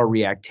triggering more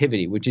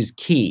reactivity, which is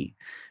key.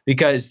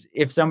 Because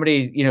if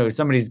somebody's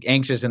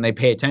anxious and they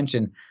pay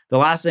attention, the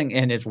last thing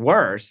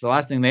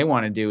they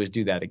want to do is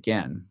do that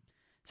again.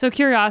 So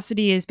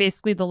curiosity is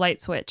basically the light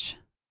switch.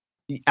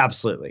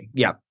 Absolutely.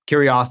 Yeah.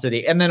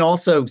 Curiosity. And then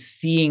also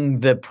seeing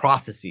the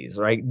processes,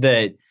 right?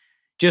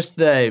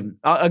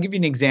 I'll give you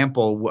an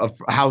example of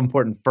how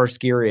important first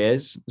gear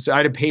is. So I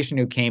had a patient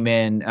who came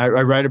in, I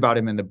write about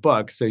him in the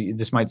book, so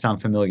this might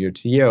sound familiar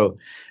to you,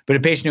 but a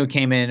patient who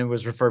came in and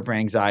was referred for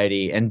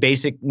anxiety. And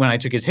when I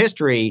took his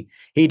history,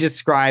 he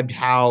described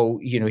how,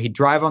 he'd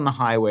drive on the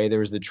highway, there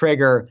was the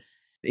trigger,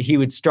 he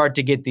would start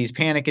to get these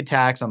panic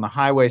attacks on the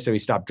highway, so he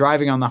stopped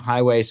driving on the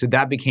highway. So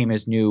that became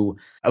his new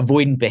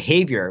avoidant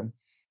behavior.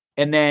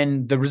 And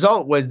then the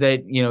result was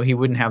that, he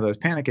wouldn't have those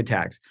panic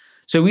attacks.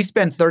 So we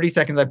spent 30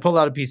 seconds. I pulled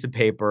out a piece of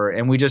paper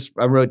and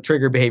I wrote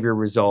trigger behavior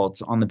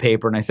results on the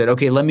paper. And I said,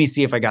 okay, let me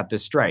see if I got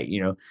this straight.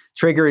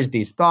 Trigger is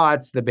these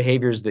thoughts, the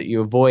behaviors that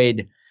you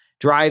avoid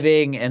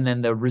driving. And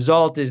then the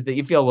result is that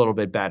you feel a little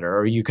bit better,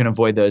 or you can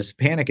avoid those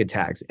panic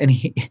attacks. And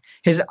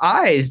his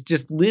eyes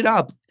just lit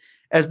up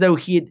as though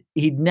he'd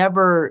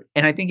never,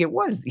 and I think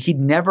he'd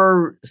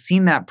never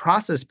seen that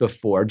process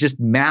before, just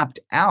mapped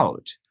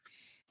out.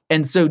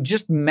 And so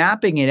just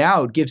mapping it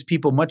out gives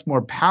people much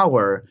more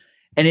power.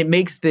 And it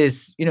makes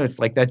this, it's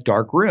like that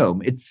dark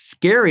room. It's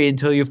scary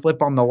until you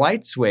flip on the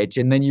light switch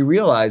and then you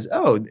realize,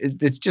 oh,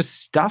 it's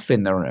just stuff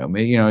in the room.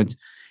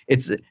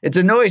 It's a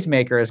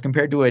noisemaker as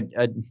compared to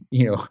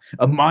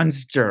a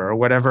monster or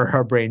whatever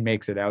our brain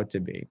makes it out to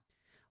be.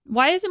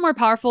 Why is it more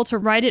powerful to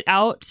write it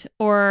out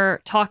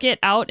or talk it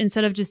out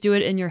instead of just do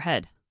it in your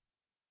head?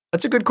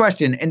 That's a good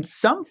question. And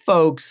some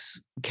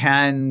folks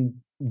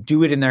can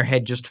do it in their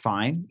head just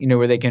fine,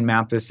 where they can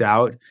map this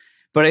out.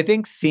 But I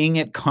think seeing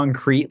it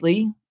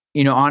concretely,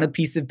 on a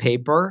piece of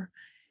paper,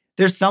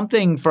 there's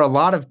something for a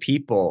lot of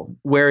people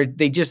where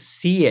they just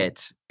see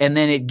it and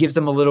then it gives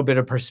them a little bit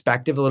of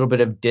perspective, a little bit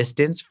of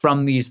distance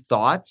from these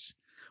thoughts,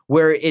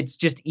 where it's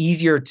just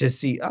easier to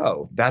see,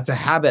 oh, that's a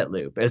habit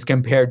loop, as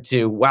compared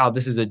to, wow,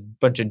 this is a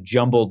bunch of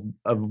jumbled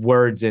of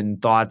words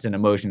and thoughts and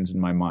emotions in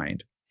my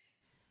mind.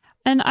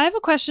 And I have a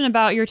question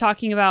about, you're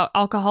talking about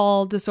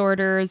alcohol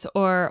disorders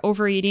or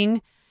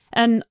overeating.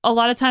 And a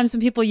lot of times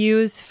when people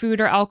use food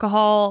or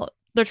alcohol,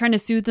 they're trying to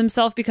soothe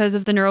themselves because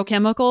of the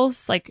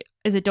neurochemicals. Like,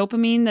 is it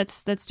dopamine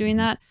that's doing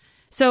that?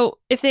 So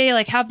if they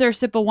like have their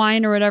sip of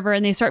wine or whatever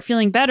and they start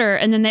feeling better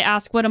and then they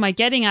ask, what am I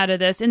getting out of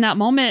this? In that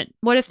moment,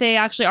 what if they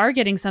actually are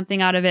getting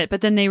something out of it,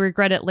 but then they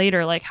regret it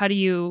later? Like, how do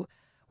you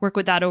work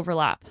with that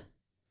overlap?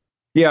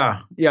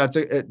 Yeah, it's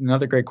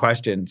another great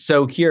question.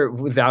 So here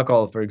with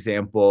alcohol, for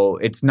example,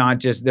 it's not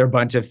just, there are a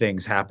bunch of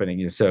things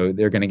happening. So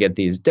they're going to get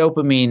these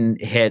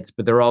dopamine hits,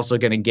 but they're also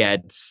going to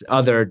get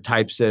other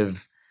types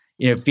of,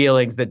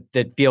 feelings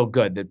that feel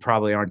good that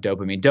probably aren't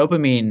dopamine.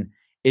 Dopamine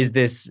is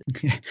this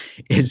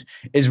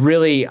is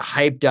really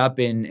hyped up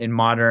in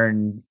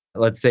modern,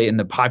 let's say in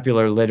the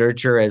popular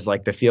literature, as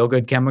like the feel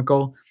good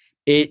chemical.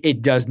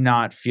 It does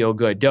not feel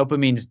good.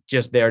 Dopamine's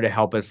just there to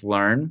help us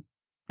learn.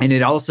 And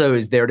it also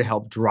is there to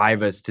help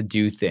drive us to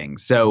do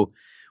things. So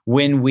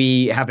when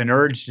we have an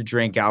urge to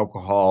drink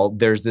alcohol,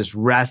 there's this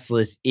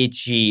restless,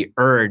 itchy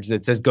urge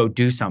that says, go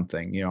do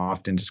something,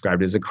 often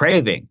described as a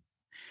craving.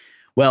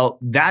 Well,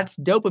 that's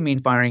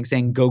dopamine firing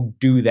saying, go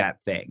do that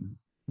thing.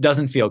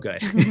 Doesn't feel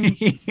good.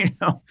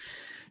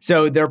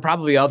 So there are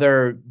probably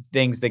other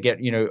things that get,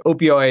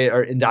 opioid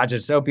or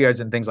endogenous opioids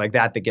and things like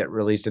that get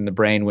released in the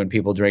brain when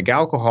people drink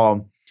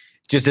alcohol,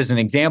 just as an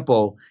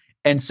example.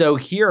 And so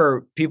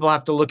here, people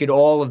have to look at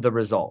all of the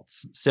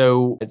results.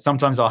 So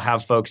sometimes I'll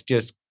have folks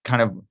just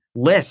kind of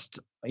list,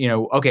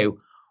 okay,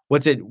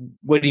 what do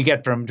you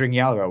get from drinking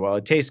alcohol? Well,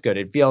 it tastes good,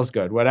 it feels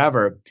good,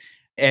 whatever.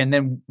 And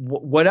then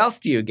what else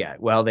do you get?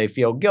 Well, they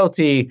feel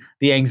guilty.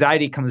 The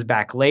anxiety comes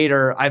back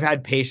later. I've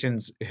had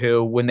patients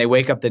who, when they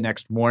wake up the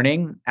next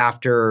morning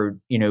after,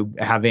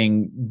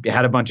 having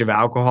had a bunch of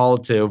alcohol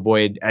to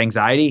avoid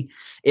anxiety,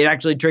 it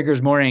actually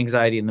triggers more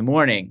anxiety in the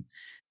morning.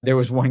 There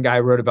was one guy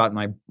I wrote about in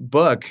my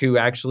book who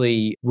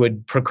actually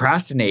would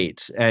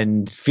procrastinate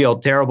and feel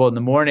terrible in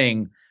the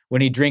morning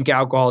when he'd drink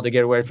alcohol to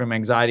get away from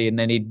anxiety. And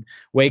then he'd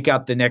wake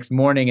up the next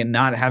morning and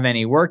not have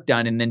any work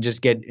done and then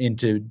just get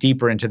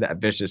deeper into that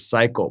vicious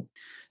cycle.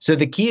 So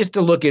the key is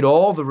to look at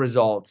all the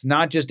results,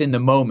 not just in the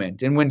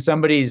moment. And when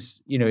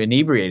somebody's,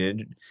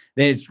 inebriated,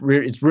 then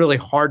it's really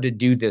hard to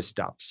do this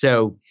stuff.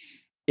 So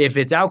if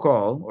it's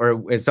alcohol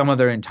or it's some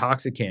other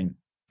intoxicant,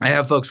 I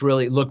have folks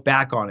really look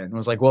back on it and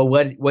was like, well,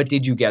 what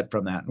did you get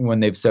from that when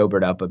they've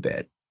sobered up a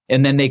bit?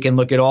 And then they can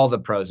look at all the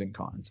pros and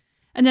cons.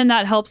 And then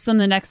that helps them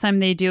the next time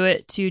they do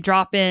it to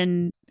drop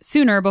in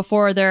sooner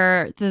before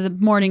the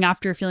morning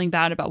after feeling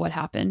bad about what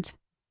happened.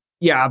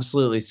 Yeah,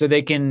 absolutely. So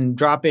they can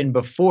drop in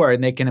before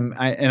and they can,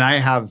 and I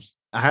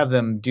have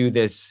them do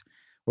this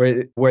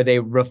where they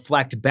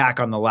reflect back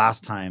on the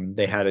last time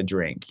they had a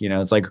drink.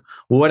 It's like,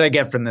 well, what did I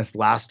get from this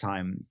last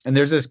time? And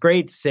there's this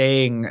great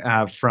saying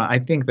from, I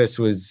think this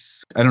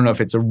was, I don't know if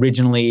it's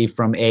originally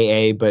from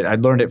AA, but I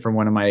learned it from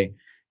one of my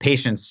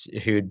patients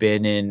who'd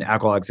been in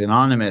Alcoholics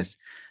Anonymous,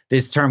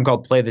 this term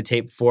called play the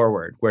tape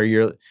forward,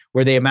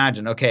 where they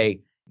imagine, okay,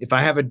 if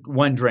I have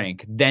one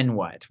drink, then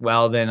what?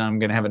 Well, then I'm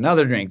going to have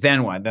another drink.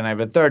 Then what? Then I have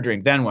a third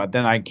drink. Then what?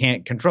 Then I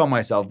can't control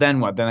myself. Then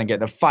what? Then I get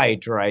in a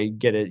fight or I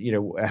get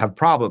have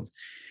problems.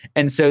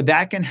 And so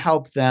that can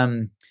help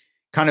them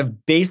kind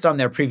of based on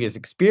their previous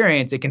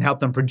experience. It can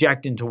help them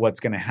project into what's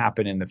going to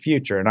happen in the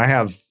future. And I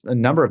have a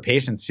number of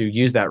patients who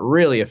use that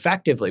really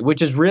effectively,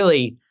 which is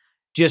really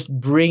just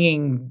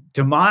bringing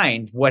to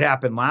mind what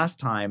happened last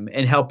time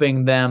and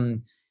helping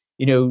them,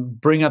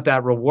 bring up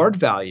that reward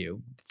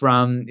value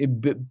from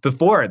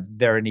before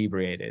they're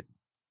inebriated.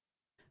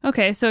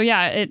 Okay. So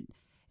yeah,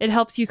 it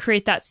helps you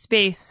create that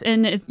space.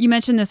 And you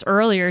mentioned this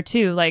earlier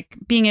too, like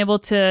being able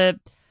to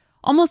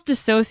almost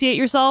dissociate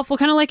yourself. Well,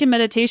 kind of like in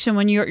meditation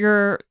when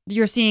you're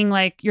seeing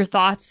like your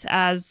thoughts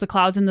as the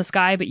clouds in the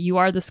sky, but you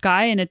are the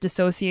sky and it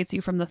dissociates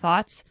you from the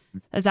thoughts.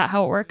 Is that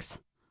how it works?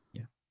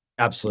 Yeah,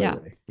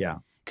 absolutely. Yeah.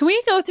 Can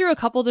we go through a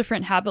couple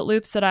different habit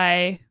loops that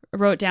I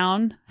wrote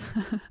down?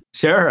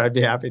 Sure, I'd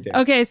be happy to.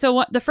 Okay,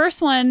 so the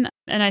first one,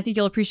 and I think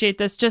you'll appreciate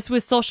this, just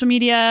with social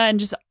media and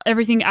just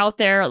everything out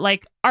there,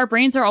 like our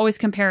brains are always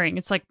comparing.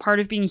 It's like part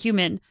of being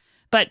human,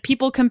 but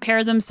people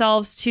compare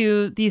themselves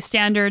to these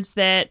standards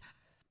that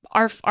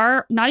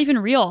are not even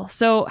real.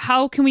 So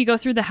how can we go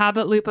through the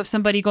habit loop of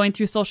somebody going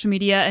through social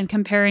media and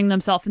comparing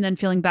themselves and then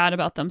feeling bad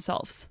about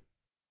themselves?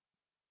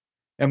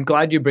 I'm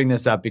glad you bring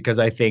this up because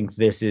I think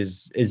this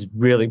is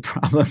really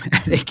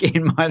problematic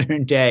in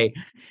modern day.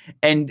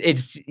 And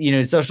it's,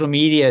 social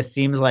media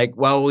seems like,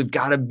 well, we've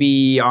got to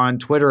be on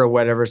Twitter or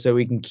whatever so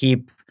we can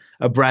keep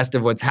abreast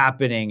of what's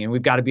happening. And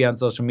we've got to be on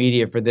social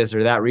media for this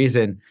or that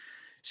reason.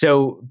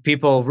 So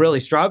people really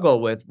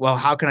struggle with, well,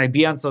 how can I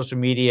be on social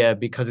media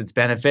because it's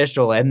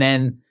beneficial? And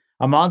then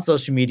I'm on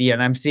social media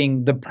and I'm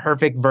seeing the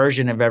perfect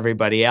version of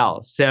everybody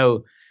else.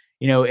 So,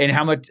 and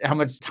how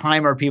much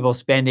time are people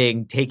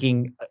spending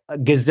taking a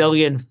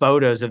gazillion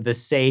photos of the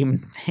same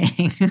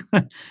thing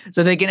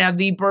so they can have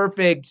the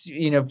perfect,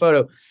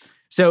 photo.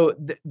 So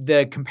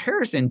the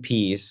comparison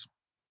piece,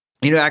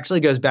 actually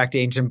goes back to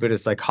ancient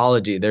Buddhist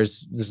psychology.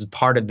 This is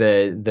part of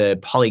the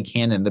Pali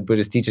Canon, the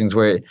Buddhist teachings,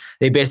 where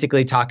they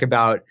basically talk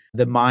about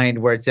the mind,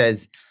 where it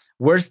says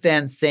worse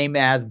than, same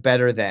as,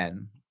 better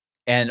than,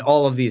 and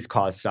all of these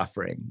cause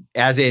suffering.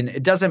 As in,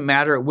 it doesn't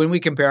matter when we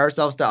compare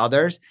ourselves to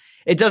others.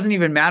 It doesn't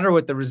even matter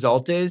what the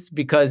result is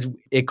because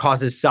it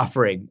causes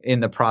suffering in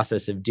the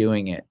process of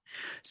doing it.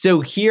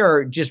 So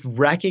here, just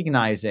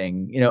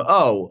recognizing,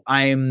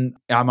 I'm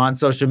on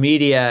social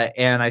media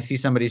and I see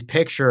somebody's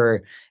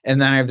picture and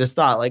then I have this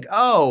thought like,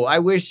 oh, I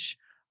wish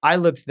I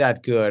looked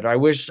that good. I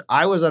wish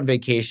I was on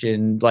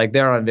vacation like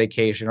they're on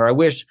vacation, or I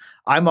wish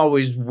I'm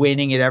always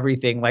winning at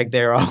everything like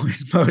they're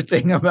always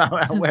posting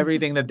about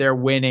everything that they're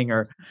winning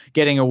or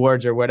getting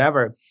awards or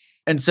whatever.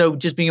 And so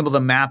just being able to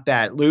map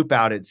that loop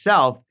out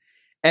itself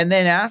and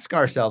then ask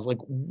ourselves, like,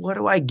 what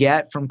do I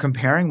get from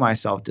comparing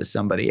myself to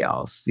somebody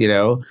else?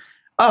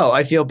 Oh,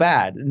 I feel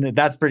bad. And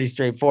that's pretty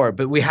straightforward,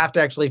 but we have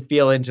to actually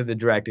feel into the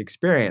direct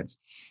experience.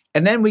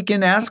 And then we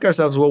can ask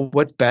ourselves, well,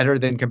 what's better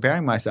than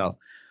comparing myself?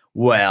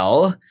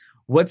 Well,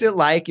 what's it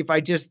like if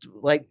I just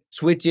like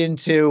switch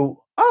into,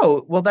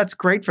 oh, well, that's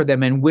great for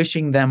them and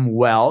wishing them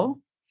well,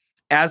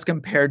 as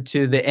compared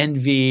to the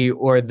envy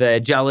or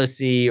the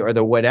jealousy or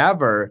the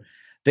whatever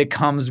that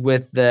comes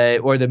with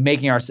the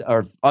making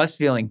us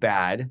feeling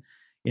bad,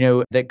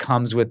 that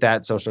comes with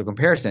that social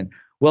comparison.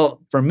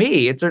 Well, for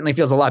me, it certainly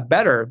feels a lot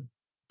better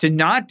to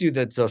not do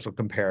that social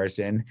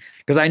comparison,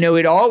 because I know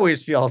it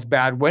always feels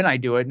bad when I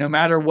do it, no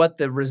matter what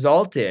the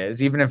result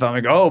is. Even if I'm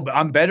like, oh,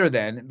 I'm better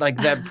than, like,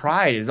 that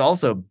pride is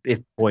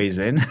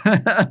poison.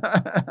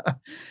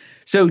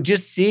 So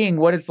just seeing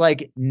what it's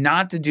like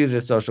not to do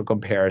the social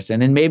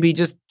comparison, and maybe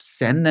just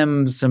send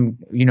them some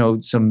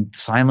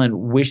silent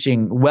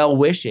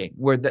well-wishing,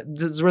 where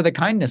this is where the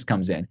kindness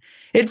comes in.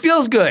 It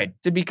feels good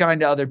to be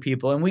kind to other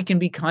people, and we can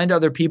be kind to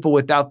other people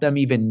without them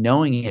even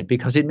knowing it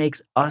because it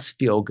makes us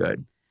feel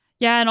good.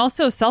 Yeah, and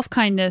also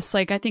self-kindness.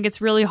 Like, I think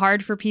it's really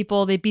hard for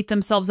people. They beat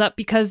themselves up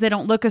because they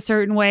don't look a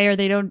certain way, or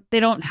they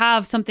don't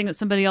have something that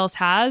somebody else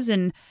has,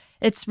 and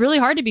it's really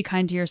hard to be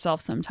kind to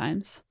yourself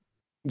sometimes.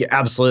 Yeah,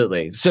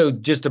 absolutely. So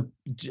just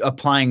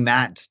applying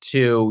that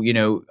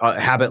to,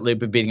 a habit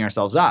loop of beating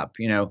ourselves up,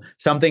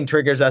 something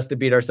triggers us to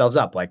beat ourselves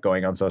up, like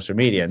going on social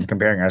media and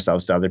comparing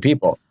ourselves to other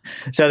people.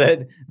 So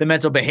that the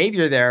mental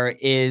behavior there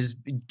is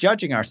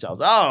judging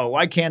ourselves. Oh,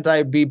 why can't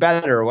I be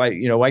better?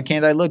 Why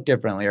can't I look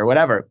differently or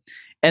whatever?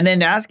 And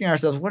then asking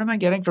ourselves, what am I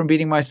getting from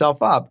beating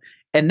myself up?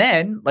 And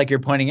then, like you're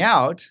pointing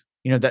out,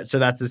 so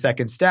that's the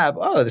second step.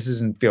 Oh, this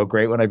doesn't feel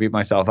great when I beat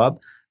myself up.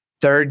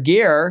 Third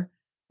gear.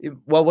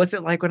 Well, what's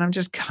it like when I'm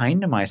just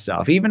kind to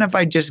myself? Even if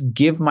I just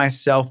give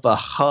myself a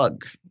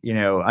hug,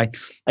 I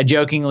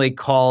jokingly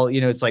call,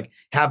 it's like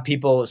have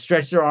people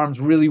stretch their arms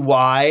really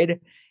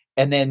wide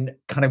and then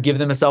kind of give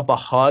themselves a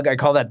hug. I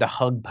call that the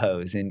hug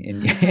pose in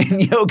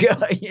yoga.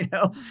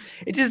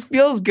 It just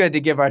feels good to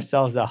give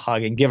ourselves a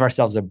hug and give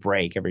ourselves a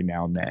break every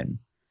now and then.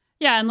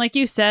 Yeah. And like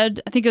you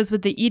said, I think it was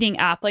with the eating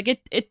app, like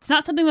it's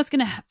not something that's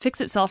going to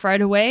fix itself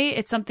right away.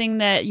 It's something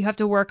that you have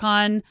to work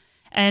on.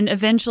 And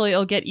eventually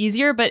it'll get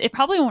easier, but it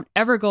probably won't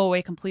ever go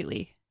away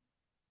completely.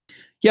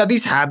 Yeah,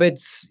 these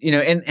habits,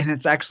 and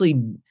it's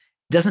actually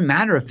doesn't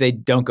matter if they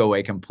don't go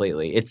away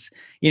completely. It's,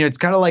 it's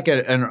kind of like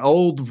an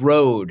old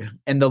road.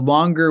 And the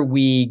longer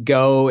we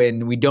go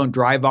and we don't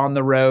drive on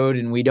the road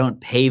and we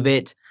don't pave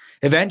it,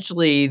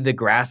 eventually the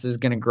grass is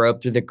going to grow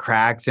up through the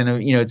cracks, and,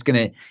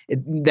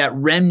 that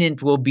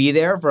remnant will be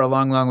there for a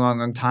long, long, long,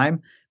 long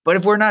time. But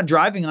if we're not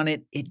driving on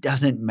it, it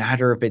doesn't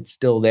matter if it's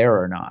still there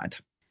or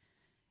not.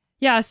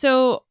 Yeah,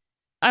 so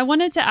I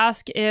wanted to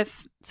ask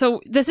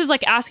so this is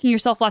like asking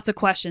yourself lots of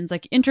questions,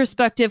 like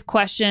introspective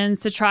questions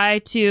to try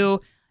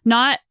to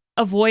not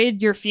avoid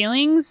your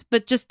feelings,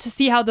 but just to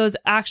see how those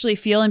actually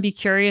feel and be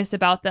curious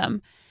about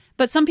them.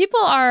 But some people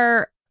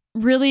are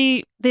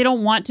they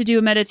don't want to do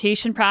a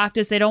meditation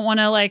practice. They don't want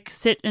to like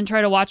sit and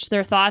try to watch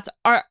their thoughts.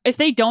 If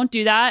they don't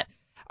do that,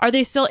 are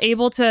they still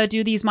able to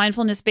do these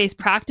mindfulness-based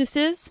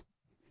practices?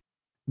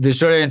 The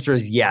short answer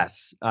is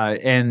yes.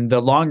 And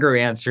the longer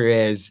answer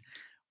is,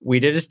 we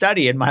did a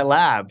study in my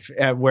lab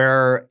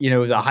where,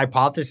 the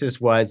hypothesis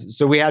was,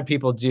 so we had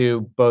people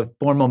do both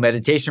formal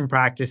meditation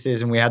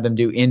practices and we had them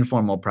do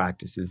informal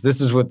practices.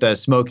 This is with the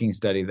smoking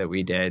study that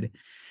we did.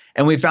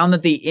 And we found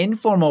that the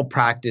informal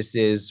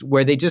practices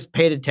where they just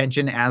paid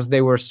attention as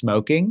they were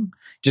smoking,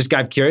 just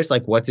got curious,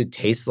 like, what's it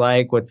taste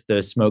like? What's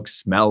the smoke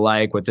smell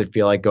like? What's it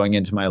feel like going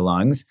into my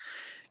lungs?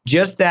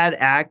 Just that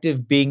act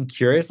of being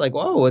curious, like,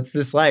 whoa, what's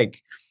this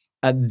like?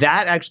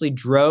 that actually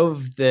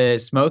drove the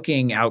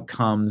smoking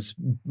outcomes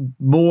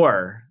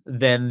more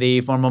than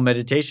the formal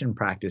meditation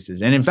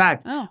practices. And in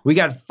fact, we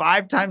got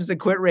 5 times the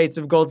quit rates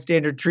of gold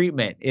standard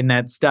treatment in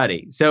that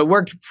study. So it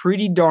worked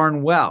pretty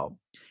darn well.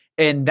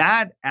 And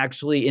that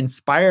actually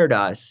inspired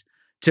us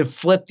to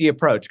flip the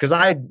approach, because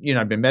I've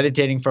been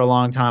meditating for a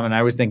long time, and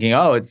I was thinking,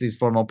 oh, it's these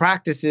formal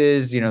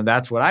practices,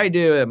 that's what I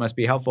do. That must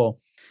be helpful.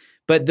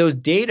 But those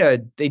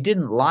data, they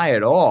didn't lie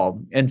at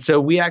all. And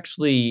so we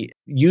actually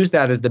use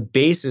that as the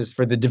basis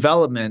for the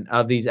development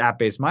of these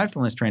app-based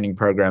mindfulness training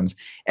programs.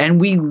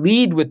 And we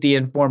lead with the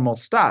informal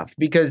stuff,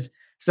 because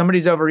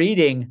somebody's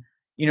overeating,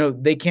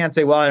 they can't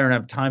say, well, I don't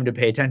have time to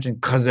pay attention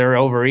because they're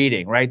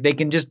overeating, right? They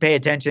can just pay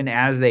attention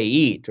as they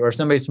eat. Or if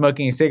somebody's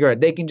smoking a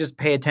cigarette, they can just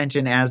pay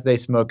attention as they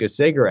smoke a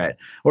cigarette.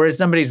 Or if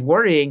somebody's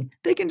worrying,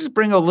 they can just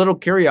bring a little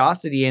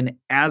curiosity in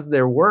as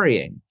they're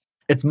worrying.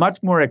 It's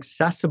much more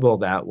accessible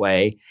that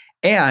way.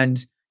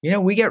 And,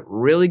 we get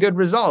really good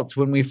results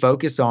when we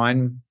focus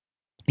on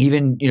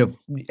even,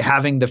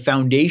 having the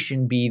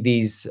foundation be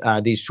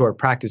these short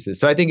practices.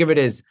 So I think of it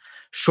as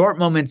short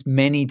moments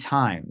many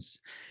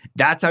times.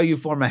 That's how you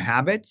form a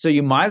habit. So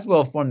you might as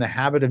well form the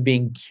habit of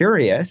being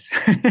curious.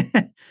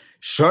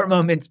 Short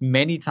moments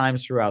many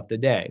times throughout the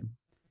day.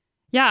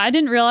 Yeah, I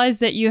didn't realize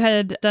that you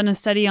had done a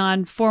study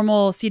on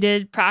formal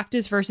seated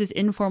practice versus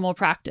informal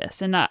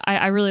practice. And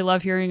I really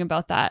love hearing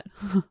about that.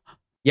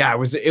 Yeah,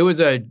 it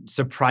was a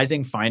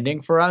surprising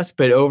finding for us,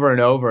 but over and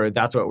over,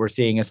 that's what we're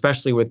seeing,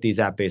 especially with these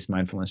app-based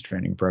mindfulness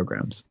training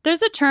programs.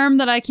 There's a term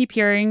that I keep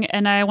hearing,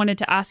 and I wanted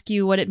to ask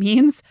you what it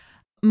means.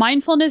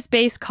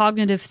 Mindfulness-based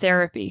cognitive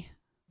therapy.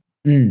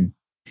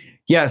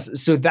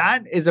 Yes, so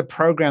that is a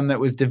program that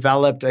was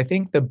developed. I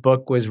think the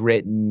book was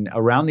written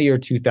around the year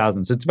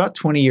 2000, so it's about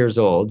 20 years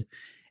old.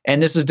 And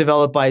this was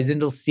developed by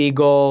Zindel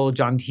Siegel,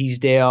 John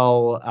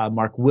Teasdale,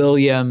 Mark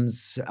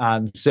Williams.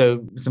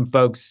 So some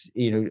folks,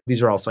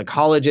 these are all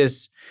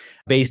psychologists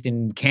based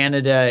in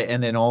Canada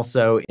and then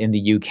also in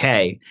the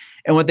UK.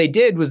 And what they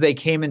did was they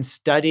came and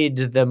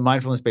studied the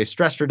mindfulness-based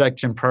stress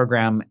reduction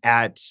program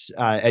at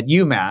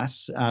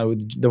UMass,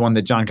 the one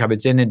that John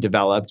Kabat-Zinn had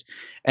developed.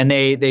 And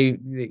they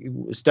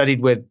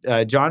studied with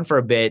John for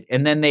a bit,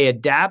 and then they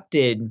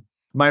adapted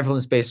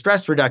mindfulness-based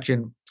stress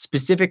reduction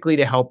specifically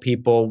to help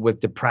people with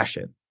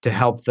depression, to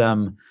help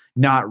them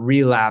not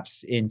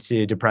relapse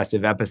into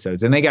depressive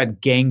episodes. And they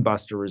got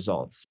gangbuster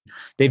results.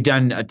 They've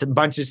done a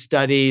bunch of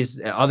studies.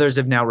 Others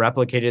have now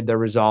replicated their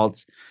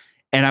results.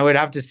 And I would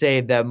have to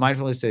say that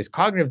mindfulness-based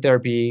cognitive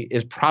therapy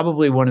is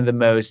probably one of the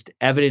most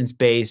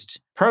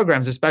evidence-based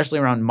programs, especially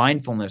around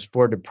mindfulness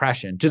for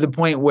depression, to the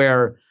point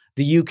where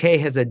the UK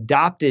has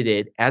adopted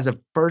it as a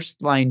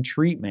first-line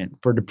treatment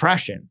for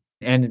depression.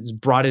 And it's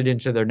brought it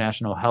into their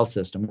national health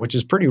system, which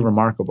is pretty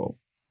remarkable.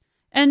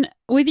 And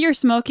with your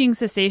smoking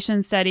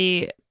cessation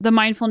study, the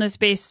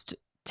mindfulness-based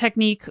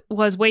technique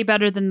was way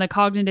better than the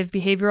cognitive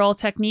behavioral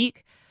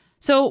technique.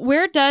 So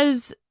where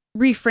does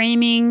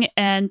reframing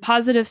and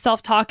positive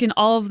self-talk and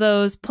all of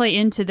those play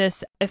into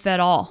this, if at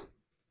all?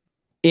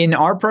 In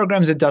our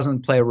programs, it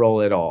doesn't play a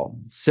role at all.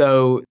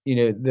 So,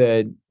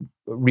 the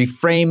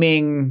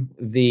reframing,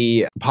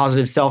 the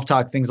positive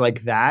self-talk, things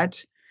like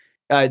that,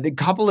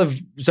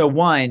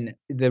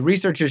 the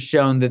research has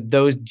shown that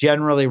those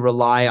generally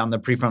rely on the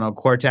prefrontal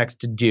cortex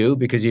to do,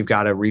 because you've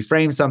got to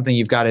reframe something.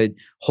 You've got to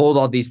hold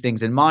all these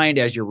things in mind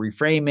as you're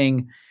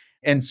reframing.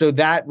 And so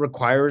that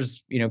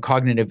requires,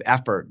 cognitive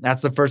effort.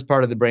 That's the first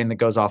part of the brain that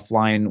goes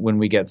offline when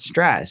we get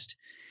stressed.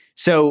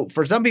 So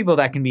for some people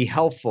that can be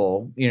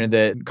helpful,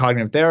 the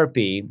cognitive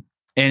therapy,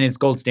 and it's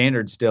gold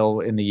standard still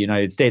in the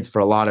United States for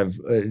a lot of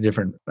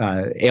different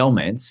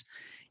ailments.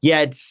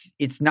 Yet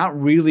it's not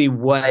really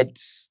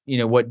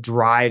what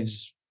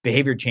drives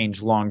behavior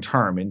change long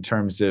term in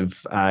terms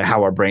of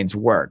how our brains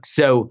work.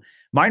 So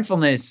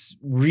mindfulness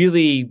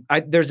really,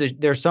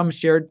 there's some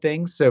shared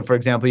things. So for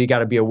example, you got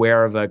to be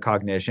aware of a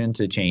cognition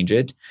to change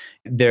it.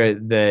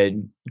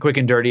 The quick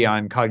and dirty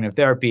on cognitive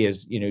therapy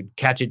is,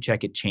 catch it,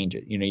 check it, change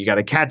it. You got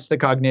to catch the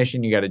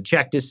cognition. You got to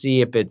check to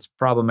see if it's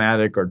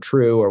problematic or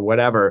true or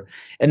whatever.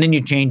 And then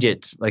you change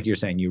it, like you're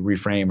saying, you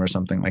reframe or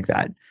something like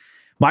that.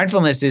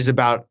 Mindfulness is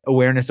about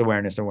awareness.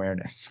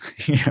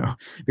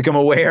 Become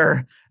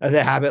aware of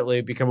the habit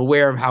loop, become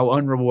aware of how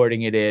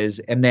unrewarding it is,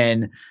 and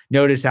then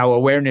notice how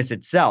awareness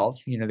itself,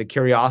 the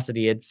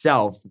curiosity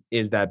itself,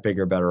 is that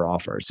bigger, better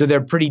offer. So they're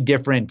pretty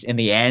different in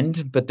the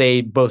end, but they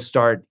both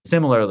start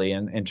similarly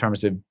in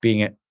terms of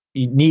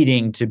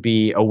needing to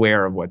be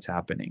aware of what's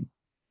happening.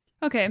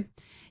 Okay.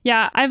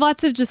 Yeah, I have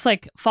lots of just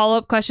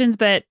follow-up questions,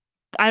 but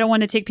I don't want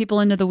to take people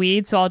into the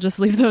weeds, so I'll just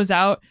leave those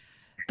out.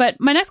 But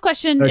my next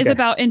question is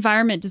about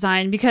environment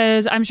design,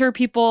 because I'm sure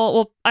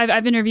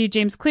I've interviewed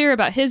James Clear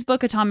about his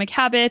book, Atomic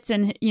Habits,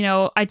 and,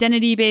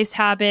 identity-based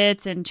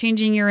habits and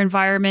changing your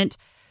environment.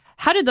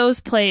 How do those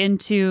play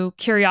into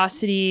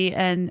curiosity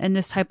and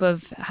this type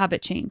of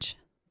habit change?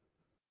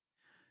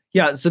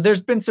 Yeah, so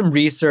there's been some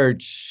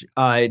research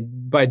by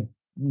a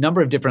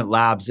number of different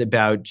labs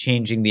about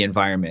changing the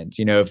environment.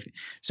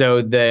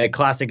 So the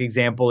classic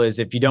example is,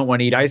 if you don't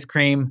want to eat ice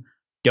cream,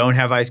 don't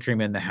have ice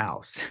cream in the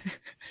house.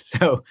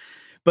 So,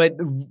 but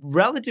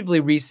relatively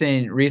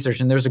recent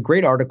research, and there's a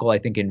great article, I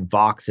think, in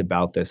Vox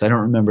about this. I don't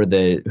remember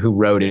who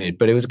wrote it,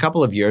 but it was a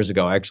couple of years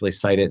ago. I actually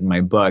cite it in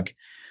my book,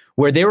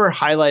 where they were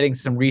highlighting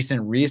some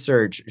recent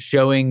research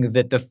showing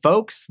that the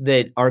folks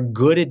that are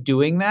good at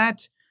doing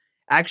that,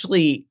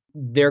 actually,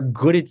 they're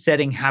good at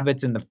setting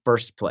habits in the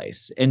first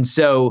place. And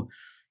so,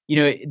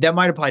 that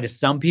might apply to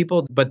some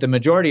people, but the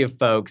majority of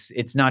folks,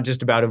 it's not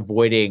just about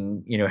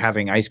avoiding,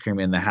 having ice cream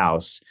in the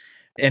house.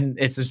 And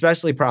it's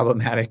especially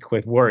problematic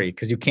with worry,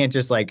 because you can't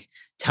just like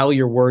check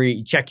your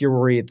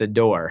worry at the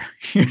door.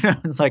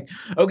 It's like,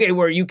 okay,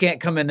 worry, you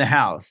can't come in the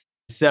house.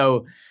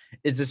 So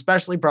it's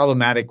especially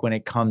problematic when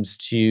it comes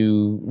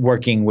to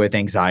working with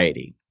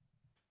anxiety.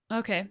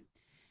 Okay.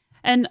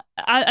 And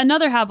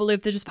another habit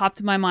loop that just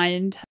popped in my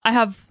mind. I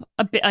have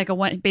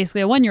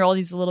basically a 1-year-old.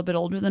 He's a little bit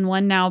older than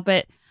one now,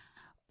 but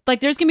like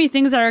there's going to be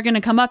things that are going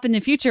to come up in the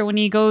future when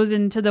he goes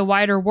into the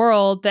wider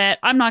world that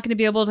I'm not going to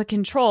be able to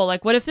control.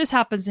 Like, what if this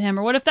happens to him,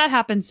 or what if that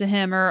happens to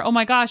him, or, oh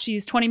my gosh,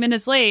 he's 20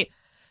 minutes late.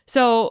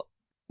 So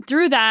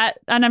through that,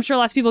 and I'm sure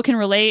lots of people can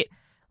relate,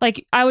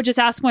 like I would just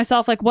ask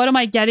myself, like, what am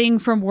I getting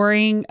from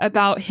worrying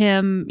about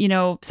him,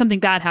 something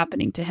bad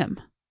happening to him?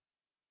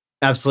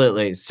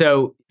 Absolutely.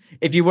 So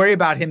if you worry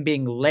about him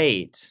being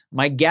late,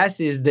 my guess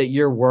is that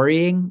your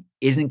worrying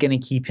isn't going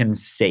to keep him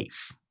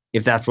safe.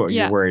 If that's what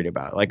you're worried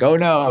about, like, oh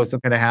no,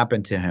 something going to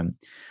happen to him.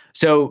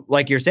 So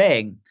like you're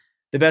saying,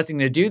 the best thing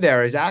to do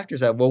there is ask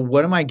yourself, well,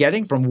 what am I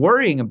getting from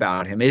worrying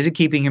about him? Is it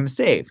keeping him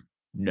safe?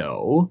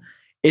 No.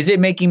 Is it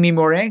making me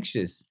more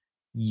anxious?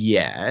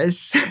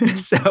 Yes.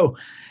 So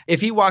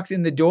if he walks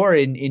in the door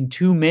in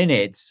 2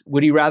 minutes,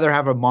 would he rather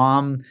have a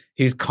mom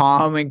who's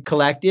calm and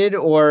collected,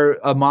 or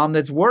a mom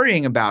that's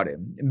worrying about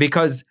him?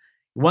 Because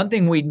one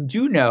thing we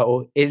do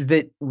know is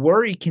that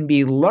worry can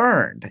be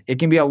learned. It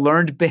can be a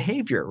learned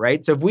behavior,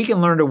 right? So if we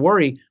can learn to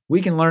worry, we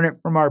can learn it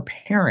from our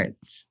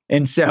parents.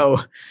 And so,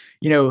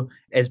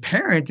 as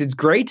parents, it's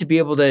great to be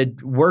able to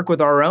work with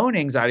our own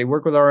anxiety,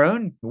 work with our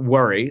own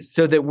worry,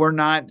 so that we're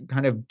not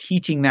kind of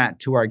teaching that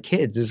to our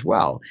kids as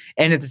well.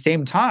 And at the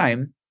same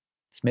time,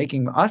 it's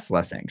making us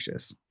less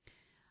anxious.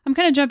 I'm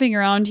kind of jumping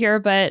around here,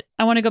 but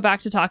I want to go back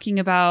to talking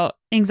about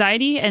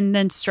anxiety and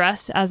then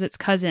stress as its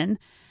cousin.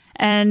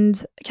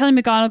 And Kelly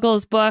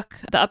McGonigal's book,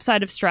 The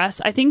Upside of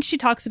Stress, I think she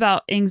talks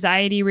about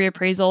anxiety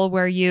reappraisal,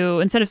 where you,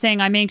 instead of saying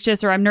I'm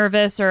anxious or I'm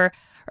nervous or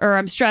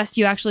I'm stressed,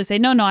 you actually say,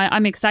 no,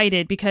 I'm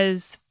excited,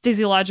 because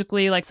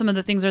physiologically, like some of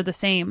the things are the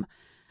same.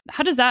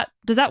 How does that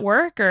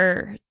work,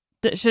 or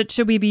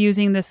should we be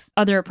using this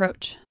other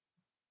approach?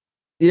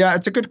 Yeah,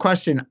 it's a good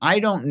question. I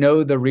don't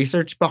know the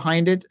research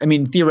behind it. I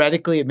mean,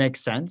 theoretically, it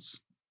makes sense.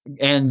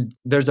 And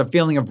there's a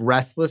feeling of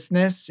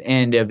restlessness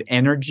and of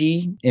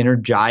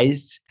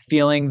energized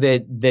feeling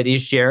that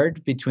is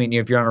shared between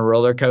you. If you're on a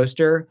roller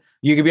coaster,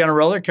 you could be on a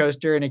roller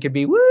coaster and it could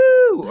be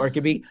woo, or it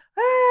could be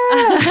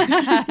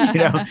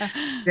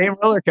same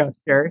roller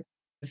coaster.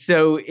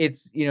 So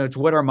it's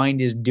what our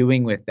mind is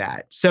doing with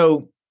that.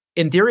 So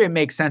in theory, it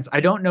makes sense.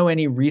 I don't know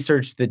any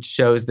research that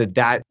shows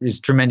that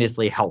is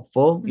tremendously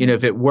helpful. Mm-hmm.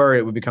 If it were,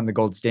 it would become the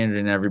gold standard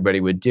and everybody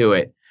would do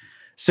it.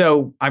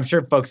 So I'm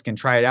sure folks can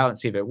try it out and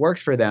see if it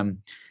works for them.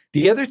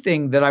 The other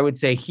thing that I would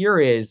say here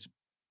is,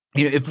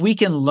 if we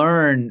can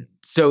learn,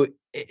 so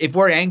if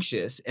we're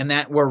anxious and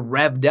that we're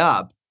revved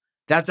up,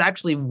 that's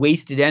actually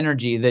wasted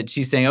energy that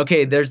she's saying,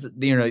 okay, there's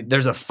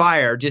a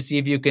fire. Just see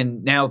if you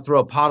can now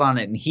throw a pot on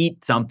it and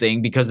heat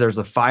something because there's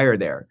a fire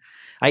there.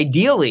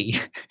 Ideally,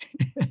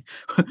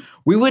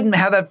 we wouldn't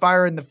have that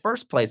fire in the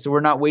first place, so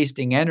we're not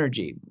wasting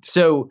energy.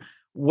 So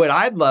what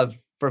I'd love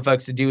for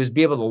folks to do is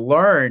be able to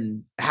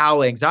learn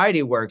how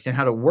anxiety works and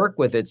how to work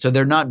with it, so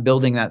they're not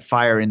building that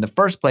fire in the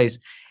first place.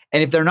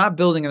 And if they're not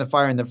building the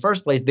fire in the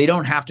first place, they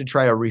don't have to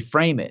try to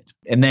reframe it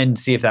and then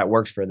see if that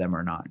works for them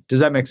or not. Does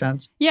that make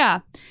sense? Yeah.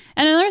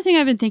 And another thing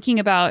I've been thinking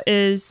about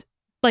is,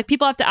 like,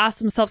 people have to ask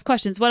themselves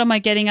questions. What am I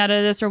getting out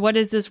of this? Or what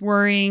is this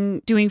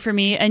worrying doing for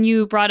me? And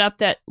you brought up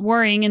that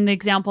worrying in the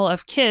example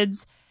of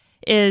kids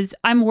is,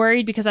 I'm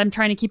worried because I'm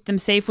trying to keep them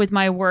safe with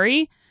my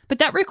worry. But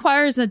that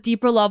requires a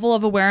deeper level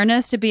of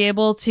awareness to be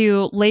able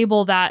to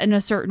label that in a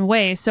certain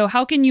way. So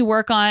how can you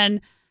work on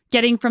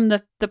getting from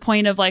the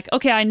point of like,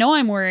 okay, I know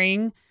I'm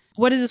worrying.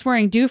 What does this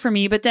worrying do for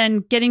me? But then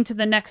getting to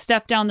the next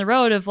step down the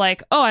road of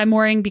like, oh, I'm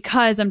worrying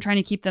because I'm trying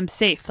to keep them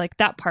safe. Like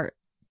that part.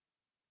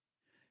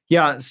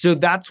 Yeah. So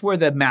that's where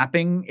the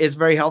mapping is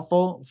very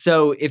helpful.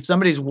 So if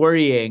somebody's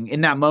worrying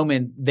in that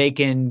moment, they'd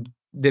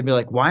be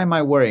like, why am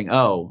I worrying?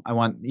 Oh, I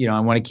want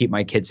to keep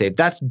my kid safe.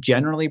 That's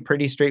generally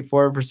pretty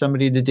straightforward for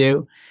somebody to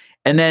do.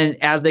 And then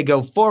as they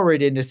go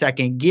forward into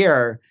second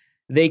gear,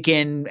 they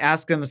can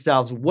ask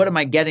themselves, what am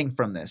I getting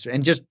from this?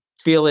 And just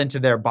feel into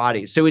their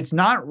body. So it's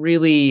not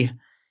really,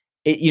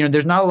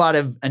 there's not a lot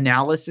of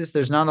analysis.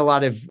 There's not a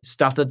lot of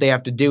stuff that they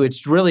have to do.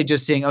 It's really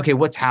just saying, okay,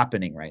 what's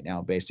happening right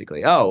now,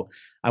 basically? Oh,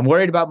 I'm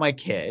worried about my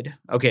kid.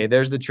 Okay,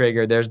 there's the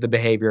trigger. There's the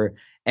behavior.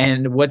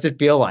 And what's it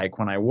feel like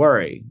when I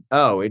worry?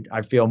 Oh,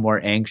 I feel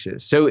more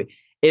anxious. So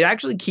it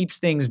actually keeps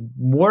things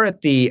more at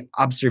the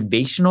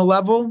observational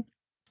level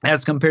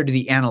as compared to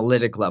the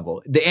analytic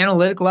level. The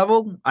analytic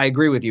level, I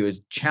agree with you,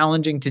 is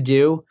challenging to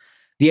do.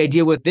 The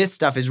idea with this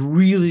stuff is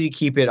really to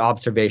keep it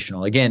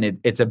observational. Again,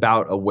 it's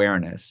about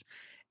awareness.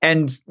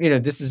 And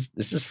this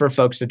is for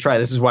folks to try.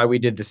 This is why we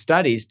did the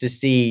studies, to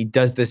see,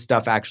 does this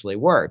stuff actually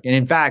work? And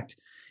in fact,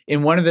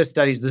 in one of the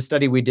studies, the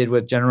study we did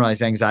with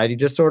generalized anxiety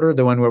disorder,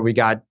 the one where we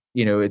got,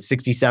 it's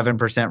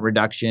 67%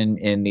 reduction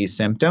in these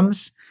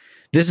symptoms.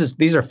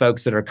 These are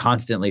folks that are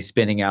constantly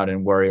spinning out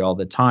and worry all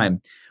the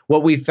time.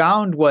 What we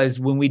found was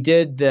when we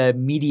did the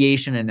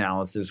mediation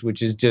analysis,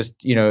 which is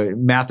just,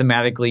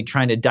 mathematically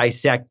trying to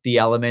dissect the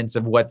elements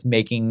of what's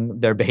making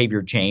their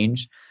behavior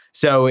change.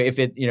 So if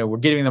we're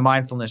giving the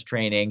mindfulness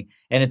training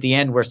and at the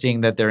end we're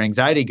seeing that their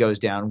anxiety goes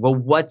down, well,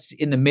 what's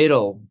in the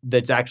middle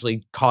that's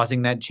actually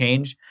causing that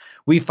change?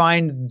 We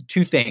find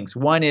two things.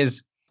 One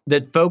is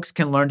that folks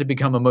can learn to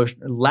become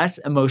less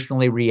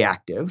emotionally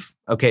reactive.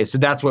 Okay, so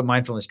that's what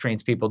mindfulness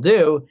trains people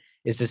do,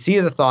 is to see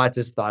the thoughts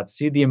as thoughts,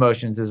 see the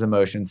emotions as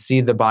emotions,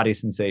 see the body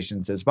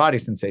sensations as body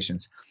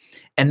sensations.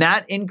 And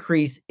that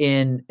increase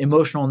in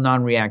emotional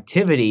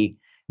non-reactivity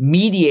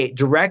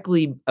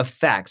directly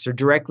affects or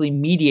directly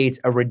mediates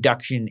a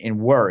reduction in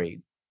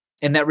worry.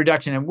 And that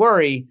reduction in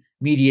worry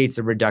mediates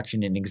a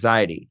reduction in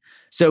anxiety.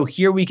 So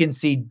here we can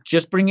see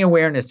just bringing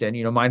awareness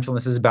in,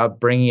 mindfulness is about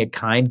bringing a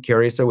kind,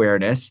 curious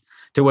awareness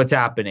to what's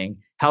happening,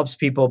 helps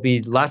people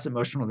be less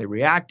emotionally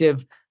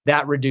reactive.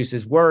 That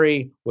reduces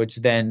worry, which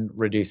then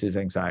reduces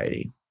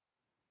anxiety.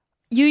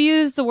 You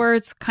use the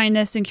words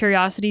kindness and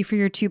curiosity for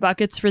your two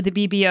buckets for the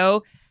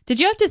BBO. Did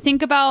you have to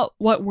think about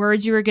what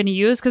words you were going to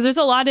use? Because there's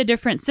a lot of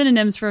different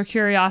synonyms for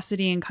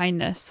curiosity and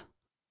kindness.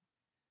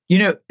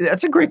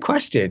 That's a great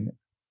question.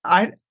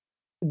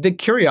 The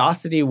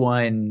curiosity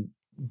one,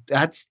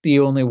 that's the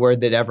only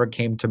word that ever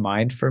came to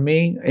mind for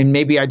me. And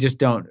maybe I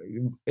just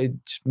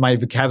my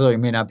vocabulary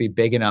may not be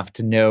big enough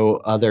to know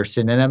other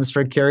synonyms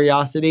for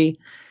curiosity,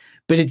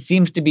 but it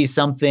seems to be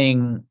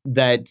something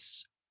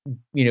that's,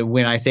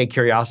 when I say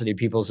curiosity,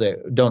 people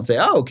don't say,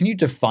 oh, can you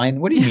define,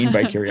 what do you mean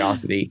by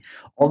curiosity?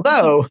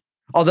 Although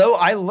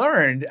I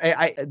learned,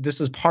 this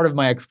was part of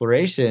my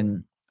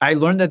exploration, I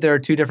learned that there are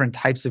two different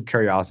types of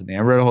curiosity.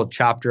 I wrote a whole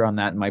chapter on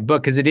that in my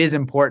book because it is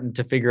important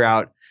to figure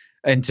out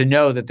and to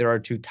know that there are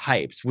two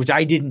types, which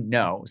I didn't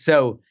know.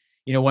 So,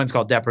 one's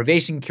called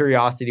deprivation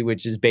curiosity,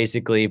 which is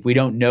basically if we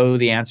don't know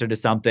the answer to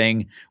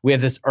something, we have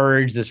this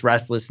urge, this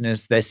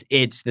restlessness, this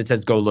itch that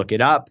says, go look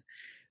it up.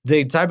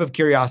 The type of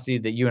curiosity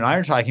that you and I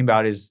are talking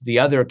about is the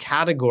other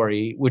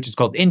category, which is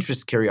called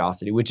interest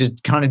curiosity, which is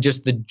kind of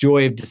just the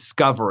joy of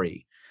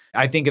discovery.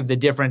 I think of the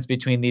difference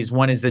between these.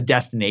 One is the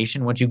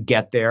destination. Once you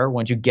get there,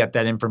 once you get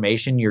that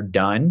information, you're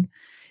done.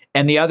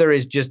 And the other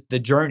is just the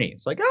journey.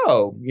 It's like,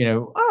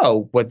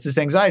 what's this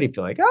anxiety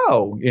feel like?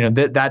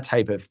 That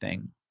type of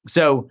thing.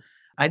 So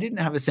I didn't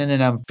have a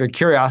synonym for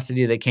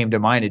curiosity that came to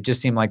mind. It just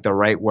seemed like the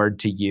right word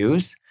to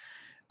use.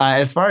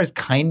 As far as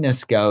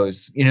kindness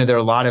goes, there are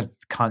a lot of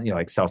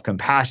like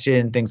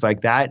self-compassion, things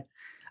like that.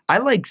 I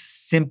like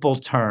simple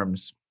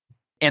terms.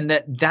 And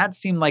that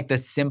seemed like the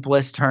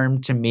simplest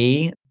term to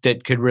me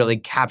that could really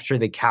capture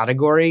the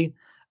category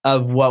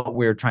of what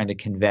we're trying to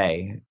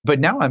convey. But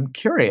now I'm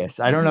curious.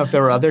 I don't know if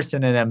there were other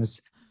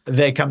synonyms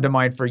that come to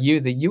mind for you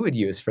that you would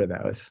use for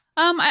those.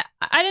 I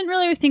didn't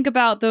really think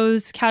about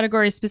those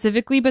categories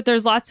specifically, but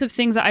there's lots of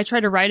things that I try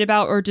to write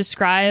about or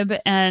describe,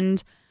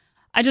 and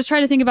I just try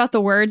to think about the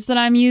words that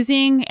I'm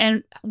using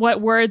and what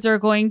words are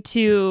going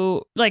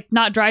to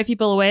not drive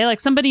people away.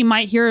 Like somebody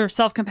might hear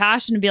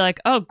self-compassion and be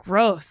like, oh,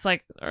 gross.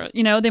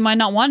 They might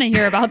not want to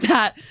hear about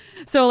that.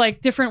 So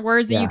different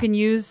words that you can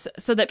use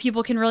so that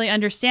people can really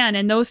understand.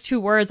 And those two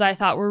words I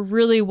thought were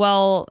really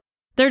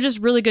they're just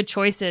really good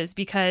choices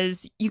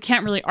because you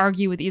can't really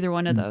argue with either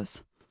one of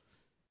those.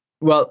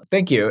 Well,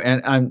 thank you.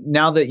 And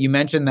now that you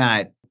mentioned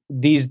that,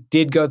 these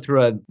did go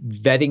through a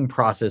vetting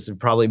process of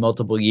probably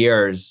multiple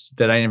years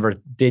that I never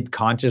did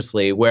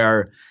consciously,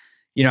 where,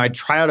 I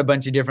try out a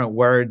bunch of different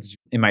words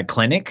in my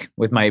clinic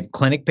with my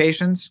clinic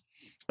patients.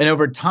 And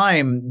over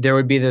time, there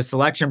would be the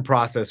selection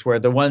process where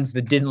the ones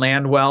that didn't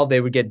land well,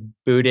 they would get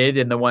booted,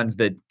 and the ones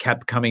that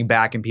kept coming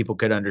back and people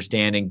could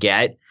understand and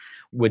get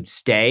would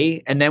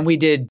stay. And then we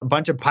did a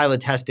bunch of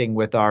pilot testing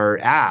with our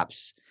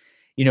apps,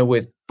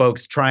 with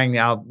folks trying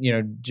out,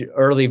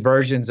 early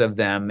versions of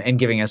them and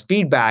giving us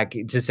feedback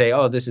to say,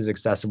 oh, this is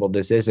accessible,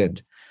 this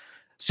isn't.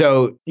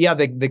 So yeah,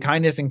 the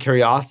kindness and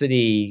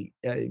curiosity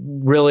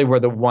really were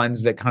the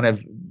ones that kind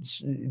of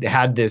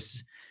had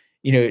this,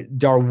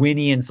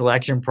 Darwinian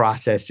selection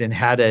process and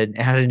had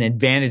an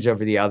advantage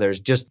over the others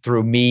just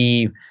through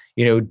me,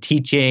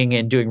 teaching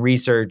and doing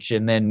research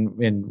and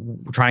then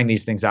trying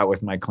these things out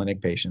with my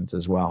clinic patients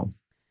as well.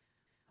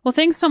 Well,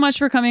 thanks so much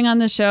for coming on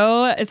the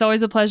show. It's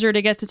always a pleasure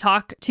to get to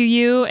talk to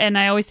you. And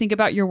I always think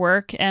about your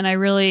work and I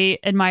really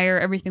admire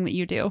everything that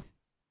you do.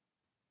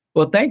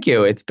 Well, thank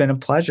you. It's been a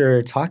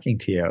pleasure talking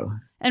to you.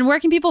 And where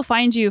can people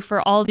find you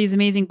for all of these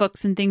amazing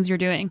books and things you're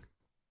doing?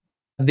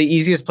 The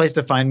easiest place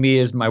to find me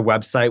is my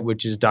website,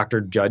 which is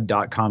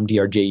drjudd.com,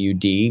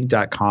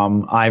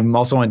 drjud.com. I'm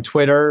also on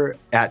Twitter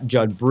at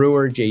Judd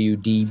Brewer,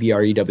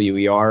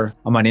 JUDBREWER.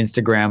 I'm on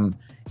Instagram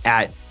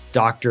at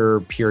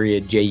Dr.JUD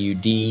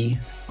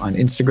on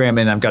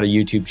Instagram. And I've got a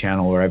YouTube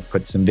channel where I've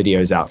put some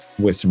videos out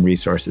with some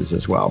resources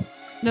as well.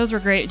 Those were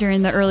great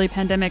during the early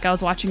pandemic. I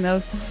was watching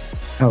those.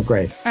 Oh,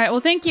 great. All right.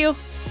 Well, thank you.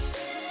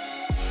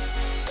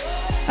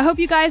 I hope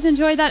you guys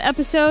enjoyed that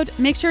episode.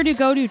 Make sure to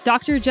go to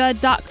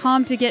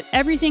drjudd.com to get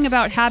everything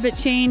about habit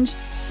change.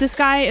 This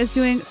guy is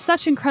doing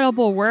such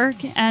incredible work,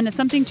 and it's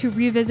something to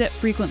revisit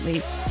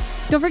frequently.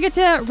 Don't forget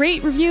to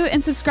rate, review,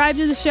 and subscribe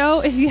to the show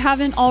if you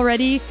haven't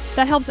already.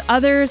 That helps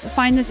others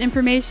find this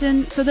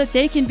information so that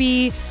they can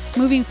be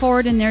moving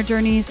forward in their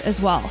journeys as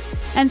well.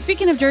 And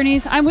speaking of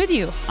journeys, I'm with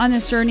you on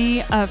this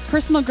journey of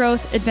personal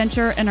growth,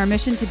 adventure, and our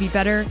mission to be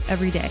better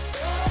every day.